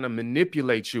was trying to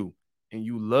manipulate you and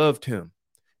you loved him.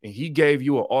 And he gave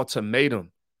you an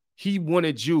ultimatum. He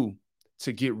wanted you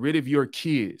to get rid of your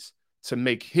kids to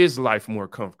make his life more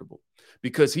comfortable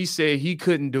because he said he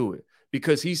couldn't do it,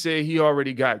 because he said he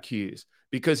already got kids,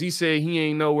 because he said he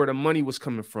ain't know where the money was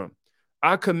coming from.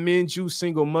 I commend you,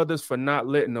 single mothers, for not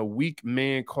letting a weak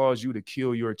man cause you to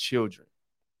kill your children.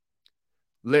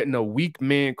 Letting a weak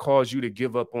man cause you to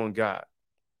give up on God.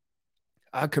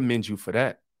 I commend you for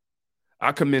that.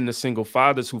 I commend the single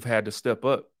fathers who've had to step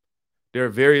up. There are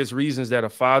various reasons that a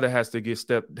father has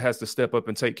to step up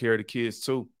and take care of the kids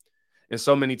too. And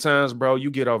so many times, bro,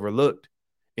 you get overlooked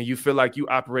and you feel like you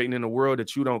operating in a world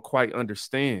that you don't quite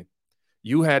understand.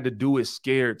 You had to do it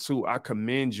scared too. I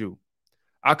commend you.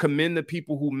 I commend the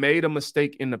people who made a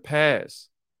mistake in the past,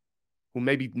 who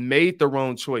maybe made the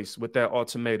wrong choice with that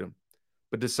ultimatum,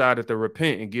 but decided to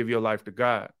repent and give your life to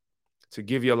God, to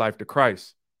give your life to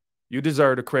Christ. You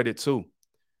deserve the credit too.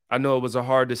 I know it was a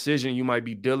hard decision. You might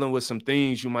be dealing with some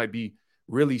things. You might be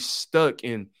really stuck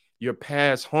in your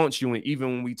past haunts you. And even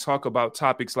when we talk about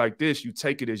topics like this, you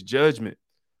take it as judgment,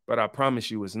 but I promise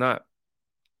you it's not.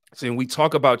 See, when we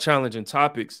talk about challenging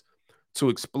topics, to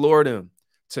explore them,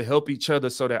 to help each other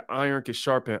so that iron can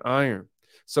sharpen iron,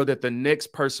 so that the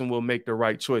next person will make the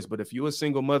right choice. But if you're a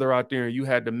single mother out there and you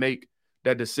had to make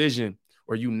that decision,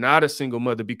 or you not a single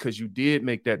mother because you did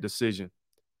make that decision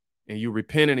and you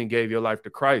repented and gave your life to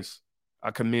Christ,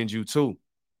 I commend you too.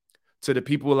 To the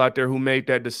people out there who made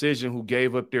that decision, who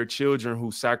gave up their children,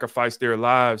 who sacrificed their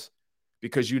lives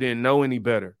because you didn't know any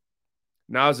better.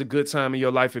 Now is a good time in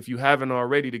your life, if you haven't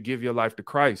already, to give your life to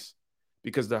Christ,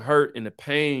 because the hurt and the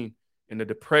pain and the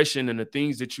depression and the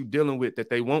things that you're dealing with that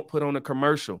they won't put on a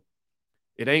commercial,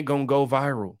 it ain't going to go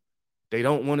viral. They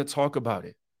don't want to talk about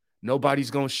it.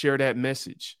 Nobody's going to share that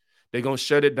message. They're going to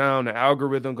shut it down. The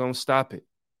algorithm going to stop it.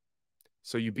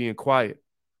 So you're being quiet.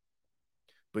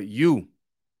 But you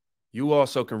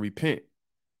also can repent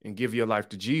and give your life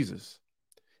to Jesus.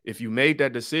 If you made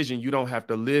that decision, you don't have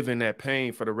to live in that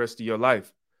pain for the rest of your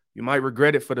life. You might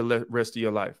regret it for the rest of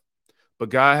your life. But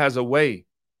God has a way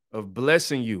of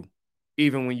blessing you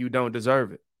even when you don't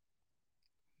deserve it.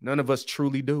 None of us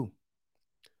truly do.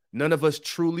 None of us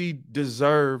truly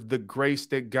deserve the grace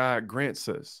that God grants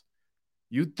us.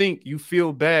 You think you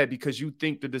feel bad because you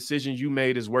think the decision you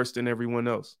made is worse than everyone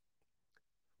else.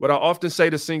 What I often say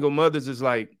to single mothers is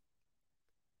like,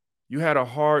 you had a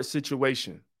hard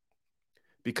situation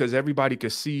because everybody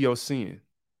could see your sin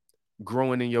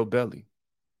growing in your belly.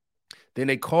 Then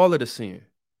they call it a sin,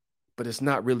 but it's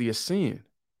not really a sin.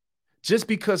 Just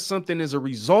because something is a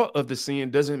result of the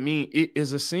sin doesn't mean it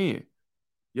is a sin.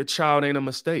 Your child ain't a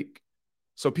mistake.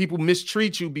 So people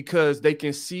mistreat you because they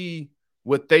can see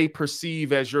what they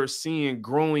perceive as your sin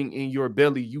growing in your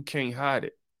belly. You can't hide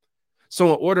it.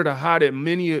 So in order to hide it,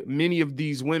 many of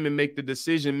these women make the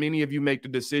decision, many of you make the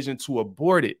decision to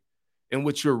abort it. And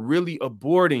what you're really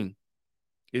aborting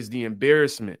is the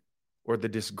embarrassment or the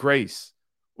disgrace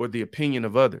or the opinion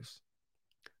of others.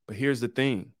 But here's the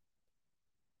thing.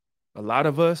 A lot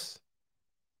of us,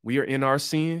 we are in our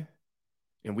sin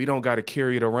and we don't got to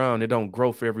carry it around. It don't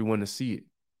grow for everyone to see it.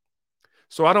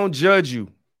 So I don't judge you.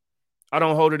 I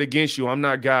don't hold it against you. I'm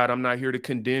not God. I'm not here to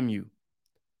condemn you.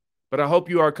 But I hope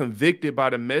you are convicted by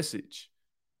the message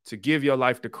to give your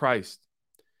life to Christ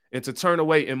and to turn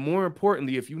away. And more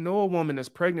importantly, if you know a woman that's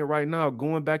pregnant right now,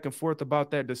 going back and forth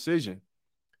about that decision,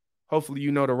 hopefully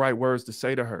you know the right words to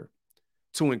say to her,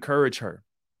 to encourage her.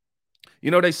 You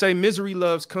know, they say misery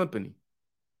loves company.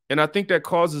 And I think that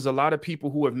causes a lot of people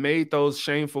who have made those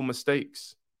shameful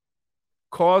mistakes,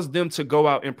 cause them to go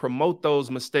out and promote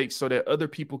those mistakes so that other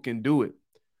people can do it,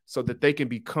 so that they can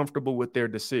be comfortable with their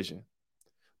decision.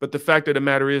 But the fact of the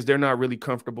matter is they're not really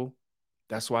comfortable.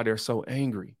 That's why they're so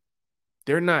angry.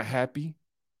 They're not happy.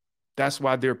 That's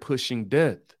why they're pushing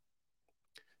death.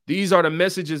 These are the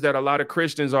messages that a lot of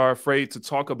Christians are afraid to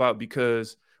talk about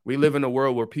because we live in a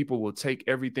world where people will take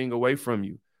everything away from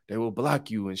you. They will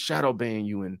block you and shadow ban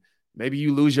you, and maybe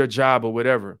you lose your job or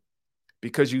whatever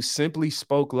because you simply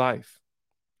spoke life.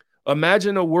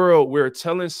 Imagine a world where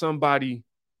telling somebody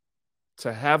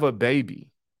to have a baby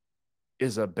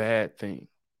is a bad thing,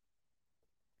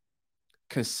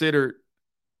 considered,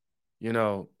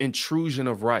 intrusion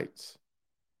of rights.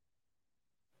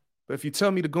 But if you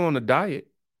tell me to go on a diet,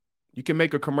 you can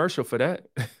make a commercial for that.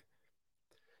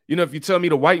 If you tell me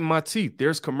to whiten my teeth,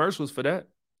 there's commercials for that.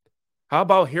 How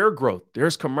about hair growth?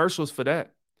 There's commercials for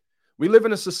that. We live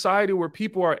in a society where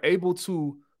people are able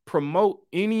to promote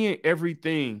any and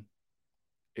everything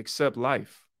except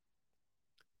life.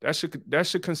 That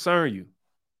should concern you.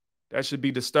 That should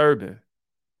be disturbing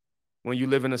when you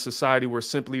live in a society where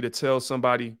simply to tell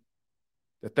somebody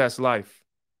that that's life.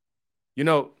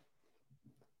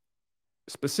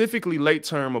 Specifically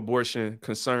late-term abortion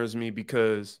concerns me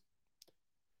because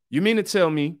you mean to tell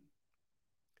me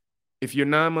if you're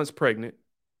 9 months pregnant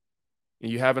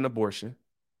and you have an abortion,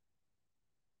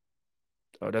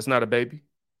 that's not a baby.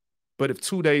 But if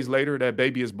 2 days later that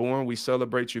baby is born, we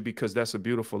celebrate you because that's a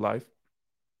beautiful life.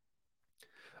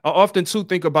 I often too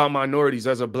think about minorities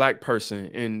as a Black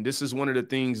person. And this is one of the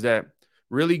things that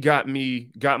really got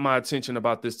my attention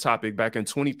about this topic back in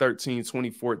 2013,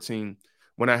 2014,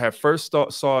 when I had first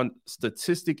saw a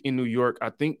statistic in New York.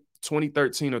 I think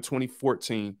 2013 or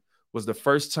 2014 was the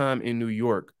first time in New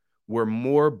York where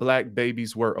more Black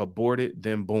babies were aborted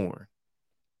than born.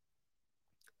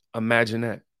 Imagine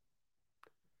that.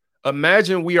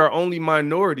 Imagine we are only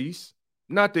minorities,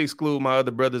 not to exclude my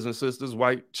other brothers and sisters,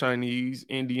 white, Chinese,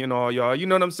 Indian, all y'all. You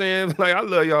know what I'm saying? Like, I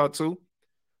love y'all too.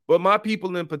 But my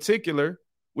people in particular,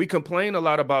 we complain a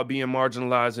lot about being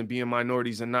marginalized and being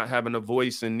minorities and not having a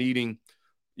voice and needing,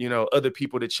 other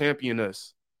people to champion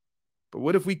us. But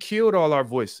what if we killed all our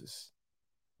voices?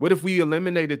 What if we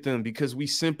eliminated them because we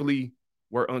simply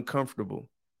were uncomfortable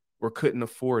or couldn't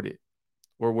afford it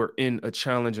or were in a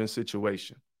challenging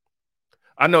situation?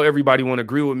 I know everybody won't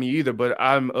agree with me either, but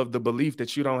I'm of the belief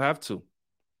that you don't have to.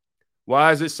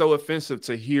 Why is it so offensive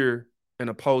to hear an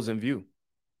opposing view?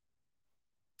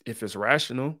 If it's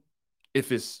rational,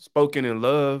 if it's spoken in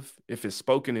love, if it's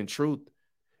spoken in truth,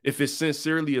 if it's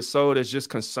sincerely a soul that's just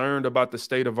concerned about the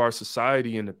state of our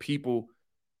society and the people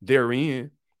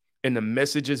therein and the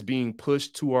messages being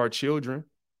pushed to our children.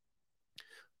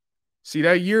 See,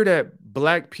 that year that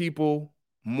Black people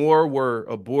more were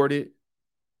aborted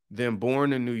than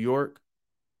born in New York,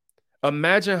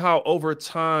 imagine how over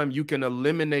time you can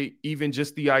eliminate even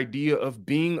just the idea of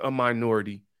being a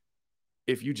minority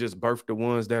if you just birth the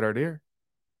ones that are there.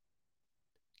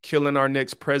 Killing our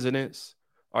next presidents,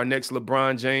 our next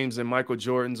LeBron James and Michael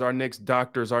Jordans, our next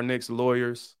doctors, our next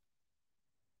lawyers.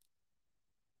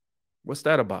 What's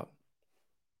that about?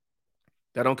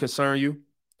 That don't concern you?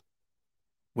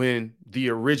 When the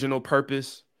original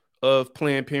purpose of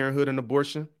Planned Parenthood and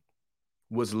abortion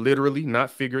was literally,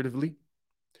 not figuratively,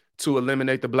 to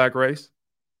eliminate the Black race.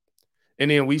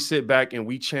 And then we sit back and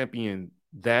we champion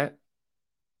that,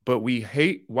 but we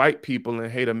hate white people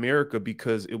and hate America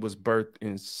because it was birthed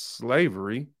in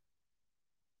slavery.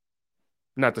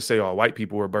 Not to say all white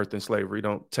people were birthed in slavery.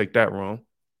 Don't take that wrong.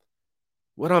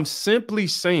 What I'm simply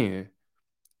saying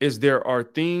is there are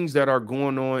things that are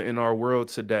going on in our world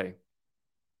today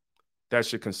that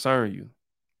should concern you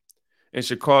and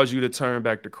should cause you to turn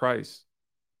back to Christ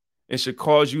and should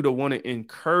cause you to want to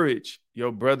encourage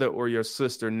your brother or your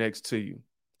sister next to you.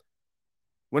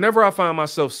 Whenever I find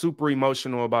myself super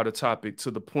emotional about a topic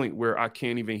to the point where I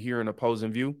can't even hear an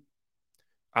opposing view,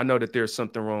 I know that there's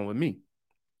something wrong with me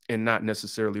and not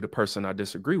necessarily the person I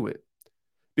disagree with.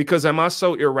 Because am I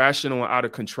so irrational and out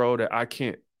of control that I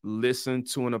can't listen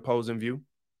to an opposing view?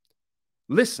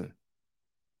 Listen.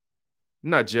 I'm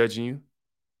not judging you.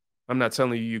 I'm not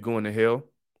telling you you're going to hell.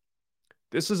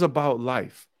 This is about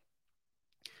life.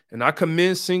 And I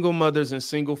commend single mothers and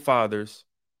single fathers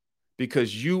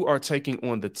because you are taking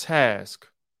on the task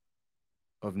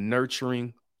of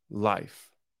nurturing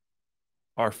life,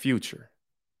 our future.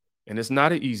 And it's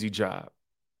not an easy job.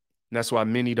 And that's why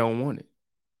many don't want it.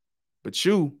 But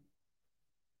you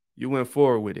went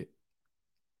forward with it.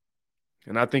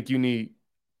 And I think you need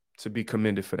to be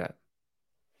commended for that.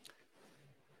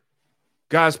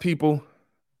 God's people,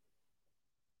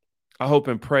 I hope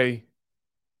and pray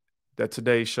that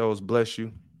today's shows bless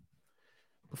you.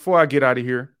 Before I get out of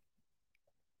here,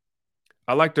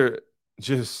 I like to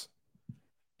just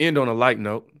end on a light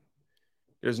note.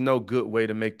 There's no good way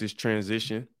to make this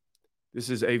transition. This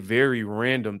is a very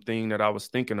random thing that I was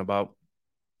thinking about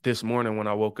this morning when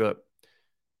I woke up.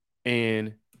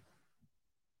 And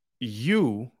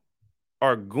you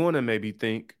are going to maybe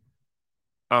think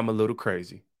I'm a little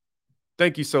crazy.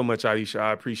 Thank you so much, Aisha.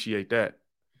 I appreciate that.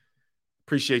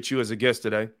 Appreciate you as a guest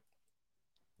today.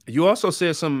 You also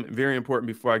said something very important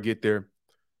before I get there.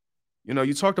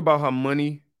 You talked about how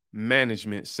money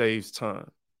management saves time.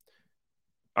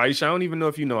 Aisha, I don't even know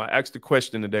if you know, I asked a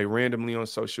question today randomly on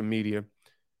social media,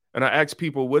 and I asked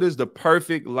people, what is the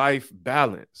perfect life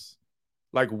balance?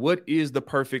 Like, what is the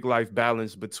perfect life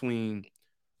balance between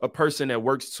a person that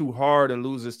works too hard and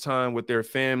loses time with their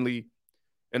family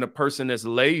and a person that's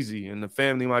lazy, and the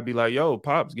family might be like, yo,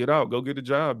 Pops, get out, go get a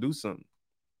job, do something.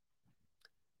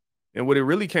 And what it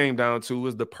really came down to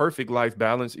is the perfect life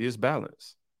balance is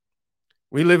balance.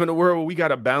 We live in a world where we got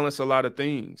to balance a lot of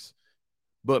things.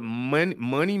 But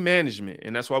money management,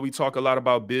 and that's why we talk a lot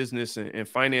about business and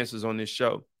finances on this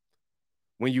show.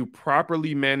 When you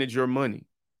properly manage your money,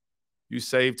 you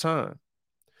save time.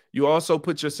 You also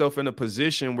put yourself in a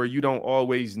position where you don't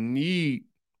always need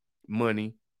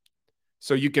money,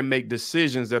 so you can make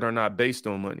decisions that are not based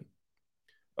on money.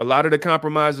 A lot of the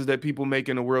compromises that people make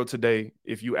in the world today,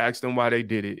 if you ask them why they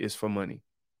did it, is for money.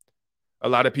 A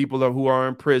lot of people who are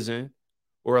in prison,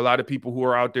 or a lot of people who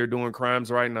are out there doing crimes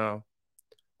right now,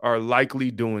 are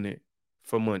likely doing it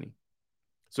for money.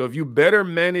 So if you better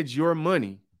manage your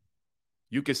money,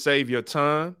 you can save your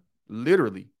time,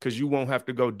 literally, because you won't have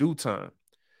to go do time.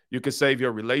 You can save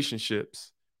your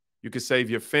relationships. You can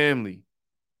save your family.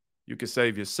 You can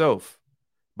save yourself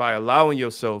by allowing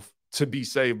yourself to be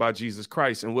saved by Jesus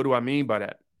Christ. And what do I mean by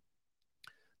that?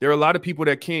 There are a lot of people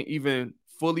that can't even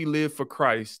fully live for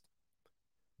Christ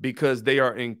because they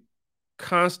are in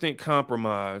constant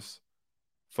compromise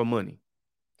for money.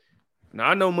 Now,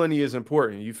 I know money is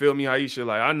important. You feel me, Aisha?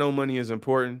 Like, I know money is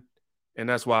important, and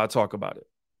that's why I talk about it.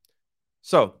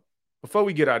 So, before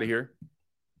we get out of here,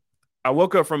 I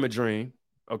woke up from a dream.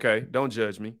 Okay, don't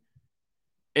judge me.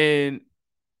 And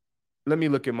let me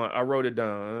look at I wrote it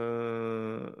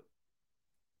down.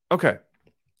 Okay.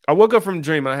 I woke up from a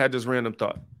dream and I had this random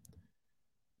thought.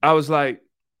 I was like,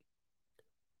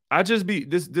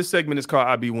 this segment is called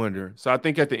I Be Wondering. So I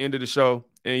think at the end of the show,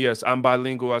 and yes, I'm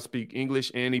bilingual. I speak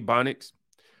English and Ebonics.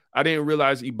 I didn't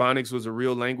realize Ebonics was a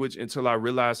real language until I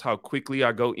realized how quickly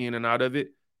I go in and out of it.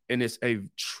 And it's a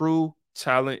true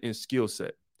talent and skill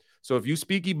set. So if you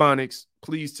speak Ebonics,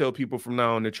 please tell people from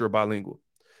now on that you're bilingual,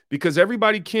 because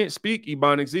everybody can't speak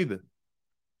Ebonics either.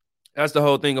 That's the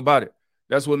whole thing about it.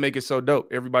 That's what makes it so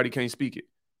dope. Everybody can't speak it.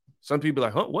 Some people are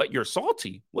like, huh, what? You're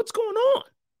salty. What's going on?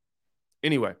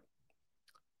 Anyway,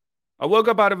 I woke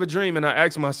up out of a dream and I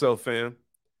asked myself, fam,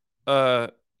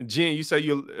 Jen, you say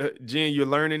you're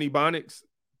learning Ebonics?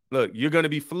 Look, you're going to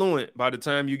be fluent by the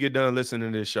time you get done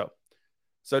listening to this show.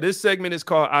 So this segment is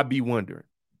called I Be Wondering.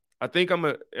 I think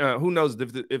who knows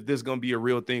if this is going to be a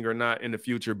real thing or not in the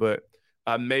future, but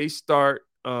I may start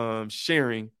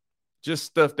sharing just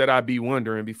stuff that I be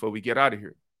wondering before we get out of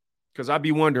here, because I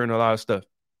be wondering a lot of stuff.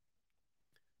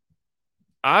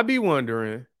 I be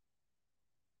wondering,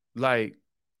 like,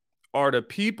 are the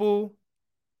people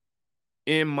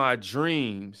in my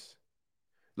dreams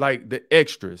like the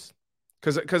extras?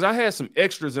 Because I had some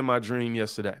extras in my dream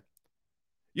yesterday.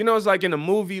 You know, it's like in a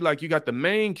movie, like you got the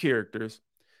main characters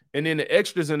and then the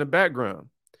extras in the background.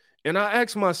 And I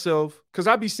ask myself, because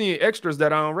I be seeing extras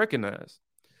that I don't recognize.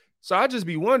 So I just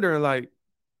be wondering, like,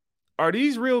 are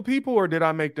these real people or did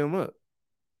I make them up?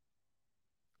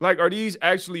 Like, are these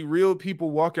actually real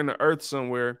people walking the earth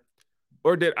somewhere?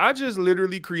 Or did I just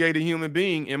literally create a human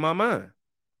being in my mind?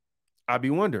 I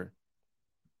be wondering.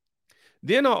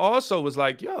 Then I also was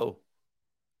like, yo,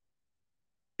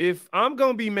 if I'm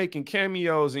going to be making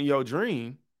cameos in your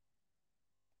dream,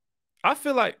 I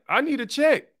feel like I need a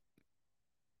check.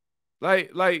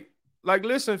 Like,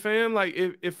 listen, fam, like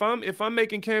if I'm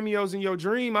making cameos in your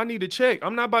dream, I need a check.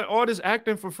 I'm not about all this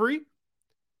acting for free.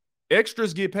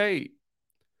 Extras get paid.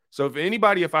 So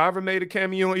if I ever made a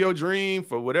cameo in your dream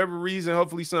for whatever reason,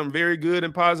 hopefully something very good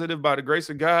and positive by the grace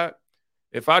of God,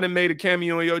 if I done made a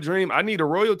cameo in your dream, I need a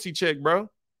royalty check, bro.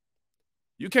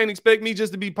 You can't expect me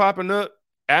just to be popping up,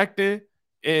 acting,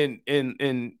 and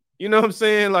you know what I'm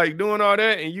saying, like doing all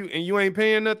that, and you ain't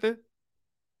paying nothing.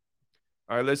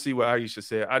 All right, let's see what Aisha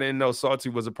said. I didn't know salty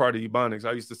was a part of Ebonics.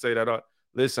 I used to say that.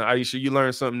 Listen, Aisha, you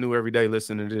learn something new every day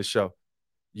listening to this show.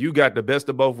 You got the best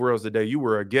of both worlds today. You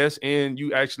were a guest and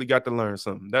you actually got to learn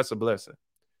something. That's a blessing.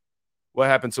 What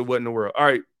happened to what in the world? All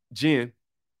right, Jen,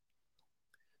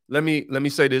 let me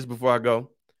say this before I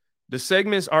go. The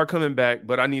segments are coming back,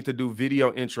 but I need to do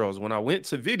video intros. When I went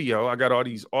to video, I got all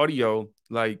these audio,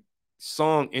 like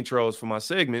song intros for my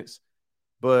segments,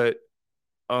 but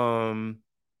I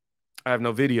have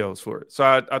no videos for it. So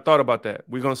I thought about that.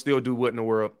 We're going to still do what in the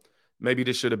world. Maybe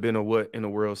this should have been a what in the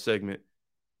world segment.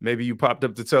 Maybe you popped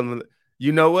up to tell them,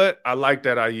 you know what? I like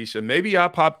that, Aisha. Maybe I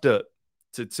popped up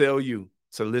to tell you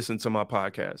to listen to my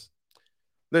podcast.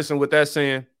 Listen, with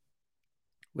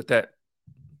that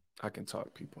I can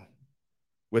talk, people.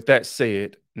 With that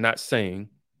said, not saying,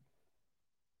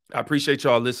 I appreciate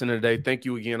y'all listening today. Thank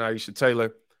you again, Aisha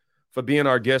Taylor, for being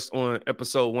our guest on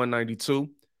episode 192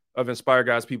 of Inspire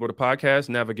God's People, the podcast,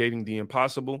 Navigating the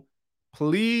Impossible.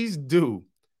 Please do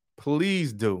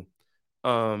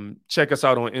check us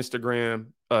out on Instagram.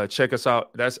 Check us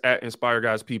out. That's at Inspire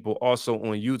God's People. Also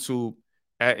on YouTube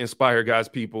at Inspire God's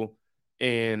People.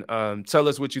 And tell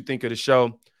us what you think of the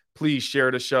show. Please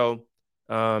share the show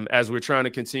as we're trying to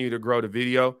continue to grow the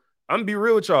video. I'm gonna be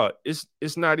real with y'all.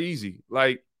 It's not easy.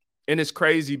 And it's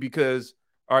crazy because,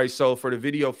 all right, so for the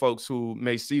video folks who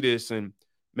may see this and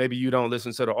maybe you don't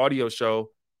listen to the audio show,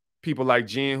 people like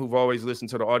Jen who've always listened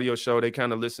to the audio show, they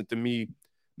kind of listened to me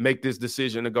make this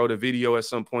decision to go to video at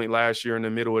some point last year in the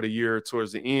middle of the year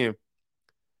towards the end.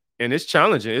 And it's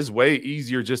challenging. It's way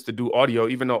easier just to do audio,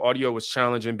 even though audio was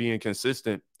challenging being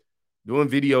consistent. Doing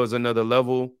video is another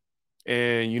level.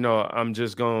 And, I'm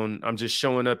just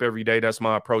showing up every day. That's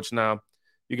my approach now.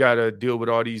 You got to deal with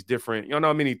all these different,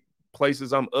 how many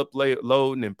places I'm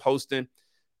uploading and posting.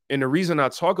 And the reason I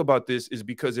talk about this is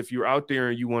because if you're out there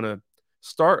and you want to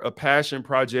start a passion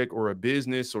project or a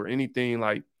business or anything,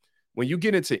 like when you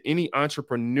get into any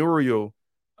entrepreneurial,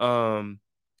 I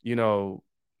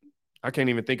can't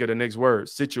even think of the next word,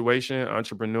 situation,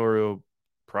 entrepreneurial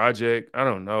project, I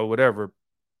don't know, whatever.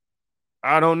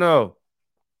 I don't know.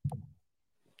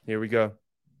 Here we go.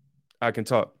 I can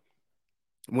talk.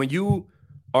 When you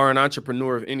are an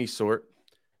entrepreneur of any sort,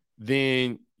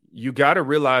 then you got to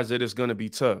realize that it's going to be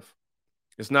tough.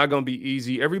 It's not going to be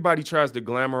easy. Everybody tries to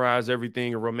glamorize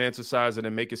everything and romanticize it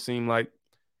and make it seem like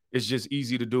it's just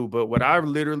easy to do. But what I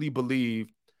literally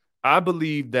believe, I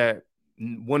believe that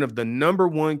one of the number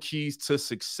one keys to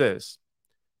success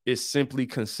is simply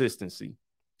consistency.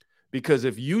 Because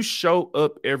if you show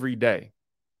up every day,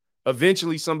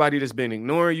 eventually somebody that's been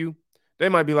ignoring you, they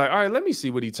might be like, all right, let me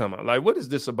see what he's talking about. Like, what is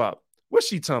this about? What's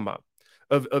she talking about?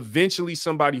 Eventually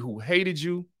somebody who hated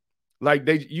you, like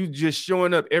you just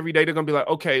showing up every day, they're going to be like,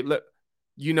 okay, look,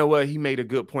 you know what? He made a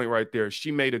good point right there.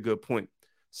 She made a good point.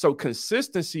 So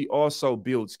consistency also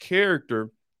builds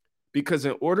character, because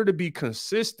in order to be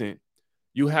consistent,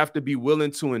 you have to be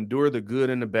willing to endure the good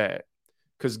and the bad.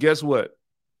 Because guess what?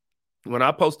 When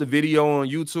I post a video on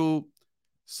YouTube,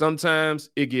 sometimes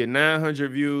it get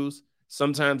 900 views,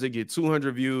 sometimes it get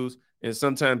 200 views, and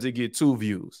sometimes it get 2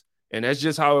 views. And that's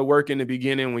just how it works in the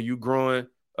beginning when you're growing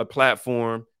a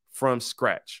platform from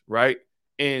scratch, right?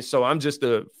 And so I'm just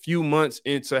a few months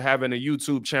into having a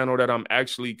YouTube channel that I'm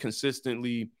actually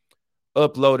consistently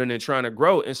uploading and trying to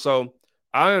grow. And so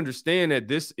I understand that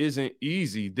this isn't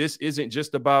easy. This isn't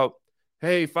just about,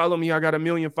 hey, follow me, I got 1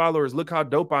 million followers, look how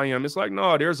dope I am. It's like,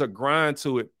 no, there's a grind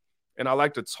to it. And I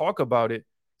like to talk about it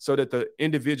so that the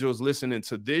individuals listening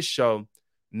to this show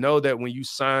know that when you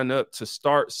sign up to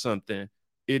start something,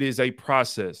 it is a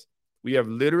process. We have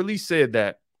literally said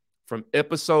that from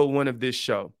episode 1 of this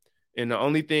show. And the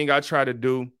only thing I try to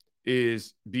do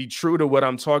is be true to what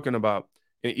I'm talking about.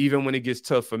 And even when it gets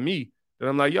tough for me, then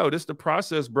I'm like, yo, this is the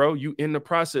process, bro. You in the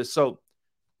process. So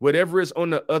whatever is on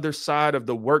the other side of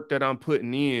the work that I'm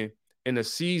putting in and the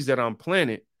seeds that I'm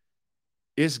planting,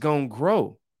 it's going to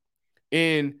grow.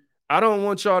 And I don't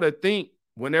want y'all to think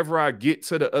whenever I get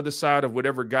to the other side of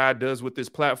whatever God does with this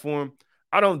platform,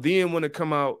 I don't then want to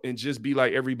come out and just be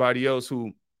like everybody else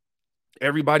who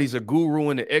everybody's a guru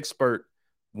and an expert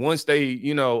once they,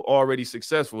 already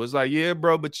successful. It's like, yeah,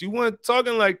 bro, but you weren't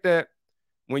talking like that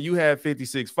when you had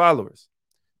 56 followers.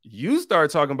 You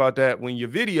start talking about that when your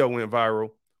video went viral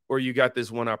or you got this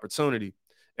one opportunity.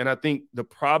 And I think the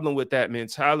problem with that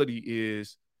mentality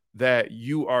is that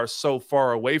you are so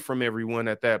far away from everyone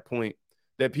at that point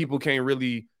that people can't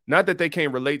really, not that they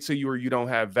can't relate to you or you don't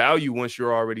have value once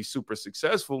you're already super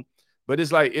successful, but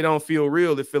it's like, it don't feel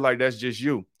real. It feel like that's just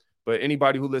you. But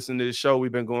anybody who listened to this show,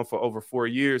 we've been going for over 4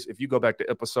 years. If you go back to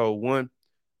episode 1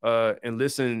 and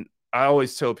listen, I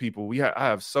always tell people I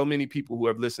have so many people who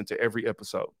have listened to every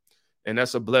episode. And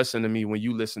that's a blessing to me when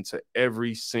you listen to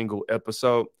every single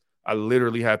episode. I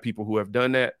literally have people who have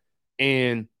done that.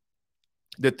 And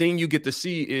the thing you get to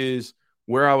see is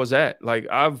where I was at. Like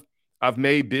I've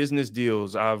made business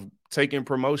deals. I've taken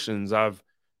promotions. I've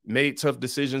made tough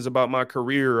decisions about my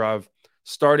career. I've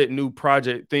started new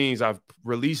project things. I've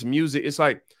released music. It's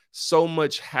like so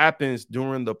much happens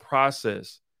during the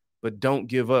process, but don't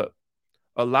give up.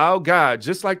 Allow God,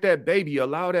 just like that baby,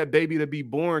 allow that baby to be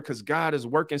born because God is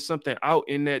working something out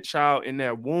in that child, in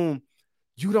that womb.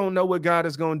 You don't know what God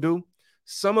is going to do.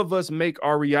 Some of us make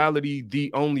our reality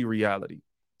the only reality.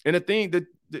 And the thing that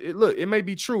Look, it may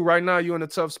be true. Right now, you're in a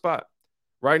tough spot.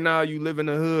 Right now, you live in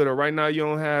the hood, or right now, you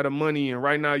don't have the money, and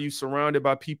right now, you're surrounded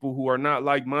by people who are not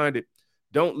like-minded.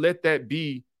 Don't let that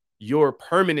be your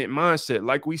permanent mindset.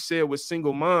 Like we said with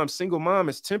single mom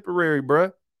is temporary,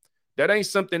 bruh. That ain't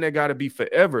something that got to be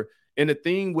forever. And the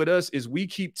thing with us is we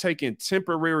keep taking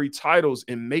temporary titles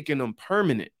and making them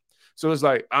permanent. So it's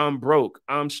like, I'm broke,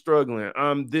 I'm struggling,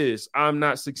 I'm this, I'm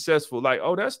not successful. Like,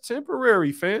 oh, that's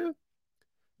temporary, fam.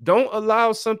 Don't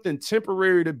allow something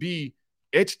temporary to be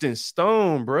etched in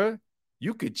stone, bruh.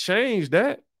 You could change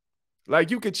that.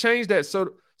 Like, you could change that.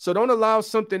 So don't allow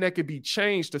something that could be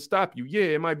changed to stop you. Yeah,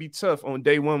 it might be tough on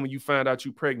day one when you find out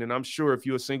you're pregnant. I'm sure if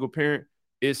you're a single parent,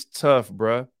 it's tough,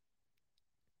 bruh.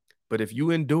 But if you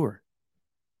endure,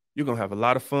 you're going to have a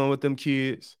lot of fun with them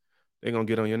kids. They're going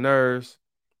to get on your nerves.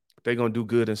 They're going to do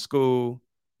good in school.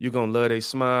 You're going to love their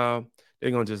smile.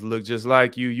 They're going to just look just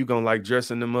like you. You're going to like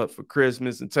dressing them up for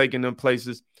Christmas and taking them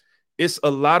places. It's a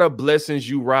lot of blessings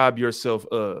you rob yourself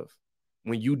of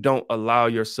when you don't allow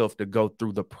yourself to go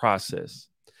through the process.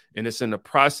 And it's in the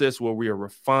process where we are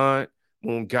refined,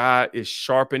 when God is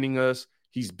sharpening us.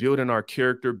 He's building our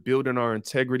character, building our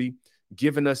integrity,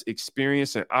 giving us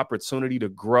experience and opportunity to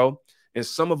grow. And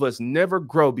some of us never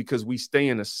grow because we stay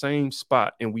in the same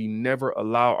spot and we never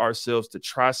allow ourselves to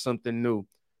try something new,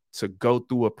 to go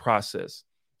through a process,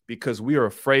 because we are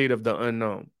afraid of the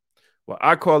unknown. Well,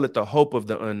 I call it the hope of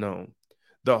the unknown.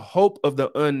 The hope of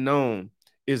the unknown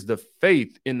is the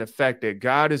faith in the fact that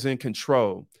God is in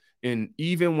control. And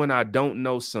even when I don't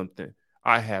know something,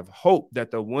 I have hope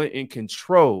that the one in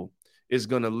control is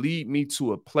going to lead me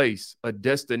to a place, a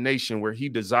destination where he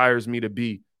desires me to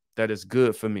be, that is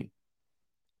good for me,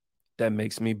 that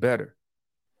makes me better.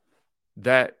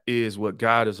 That is what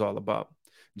God is all about.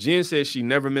 Jen says she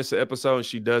never missed an episode, and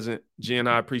she doesn't. Jen,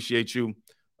 I appreciate you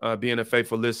being a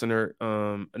faithful listener,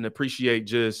 and appreciate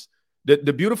just the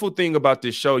beautiful thing about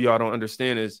this show, y'all don't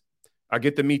understand, is I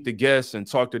get to meet the guests and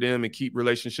talk to them and keep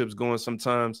relationships going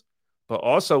sometimes. But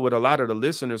also with a lot of the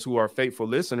listeners who are faithful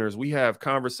listeners, we have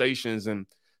conversations and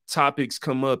topics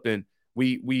come up, and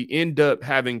we end up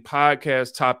having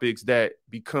podcast topics that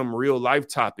become real life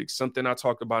topics. Something I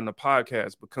talked about in the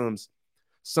podcast becomes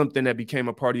something that became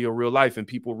a part of your real life, and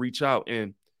people reach out,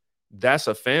 and that's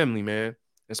a family, man.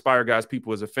 Inspire God's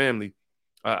People is a family.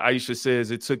 Aisha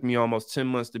says, it took me almost 10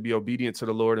 months to be obedient to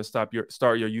the Lord and start your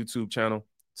YouTube channel.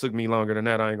 It took me longer than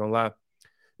that. I ain't gonna lie.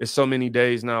 It's so many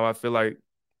days now. I feel like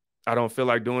I don't feel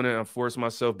like doing it. I force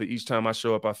myself, but each time I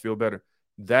show up, I feel better.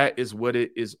 That is what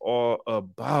it is all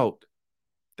about.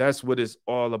 That's what it's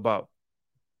all about.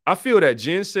 I feel that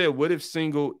Jen said, what if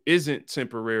single isn't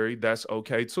temporary? That's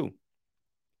okay too.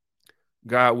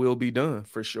 God will be done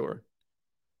for sure.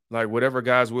 Like whatever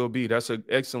God's will be. That's an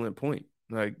excellent point.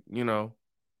 Like, you know,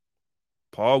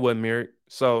 Paul wasn't married.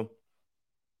 So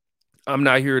I'm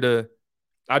not here to,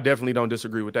 I definitely don't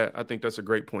disagree with that. I think that's a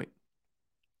great point.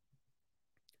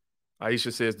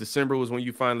 Aisha says December was when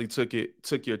you finally took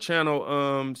your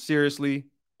channel seriously.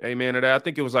 Amen to that. I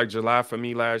think it was like July for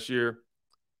me last year.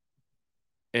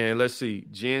 And let's see.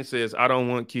 Jen says, I don't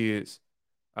want kids.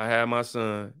 I had my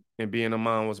son, and being a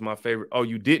mom was my favorite. Oh,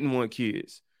 you didn't want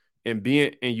kids. And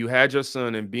you had your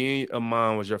son, and being a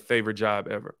mom was your favorite job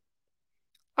ever.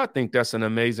 I think that's an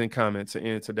amazing comment to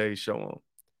end today's show on.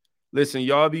 Listen,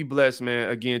 y'all be blessed, man.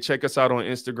 Again, check us out on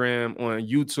Instagram, on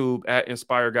YouTube at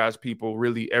Inspire God's People,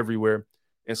 really everywhere.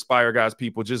 Inspire God's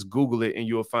People. Just Google it and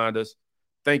you'll find us.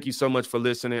 Thank you so much for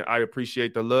listening. I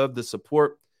appreciate the love, the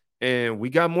support. And we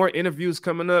got more interviews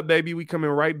coming up, baby. We coming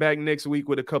right back next week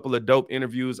with a couple of dope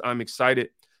interviews. I'm excited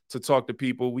to talk to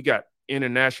people. We got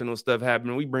international stuff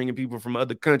happening. We bringing people from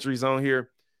other countries on here.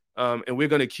 And we're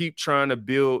going to keep trying to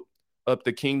build up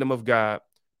the kingdom of God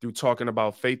through talking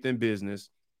about faith and business,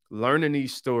 learning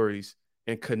these stories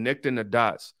and connecting the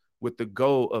dots with the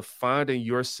goal of finding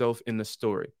yourself in the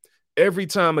story. Every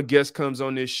time a guest comes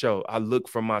on this show, I look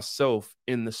for myself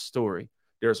in the story.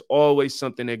 There's always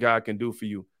something that God can do for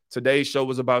you. Today's show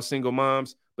was about single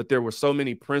moms, but there were so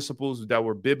many principles that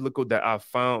were biblical that I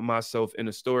found myself in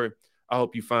the story. I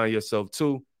hope you find yourself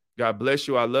too. God bless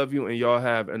you. I love you. And y'all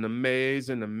have an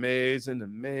amazing, amazing, amazing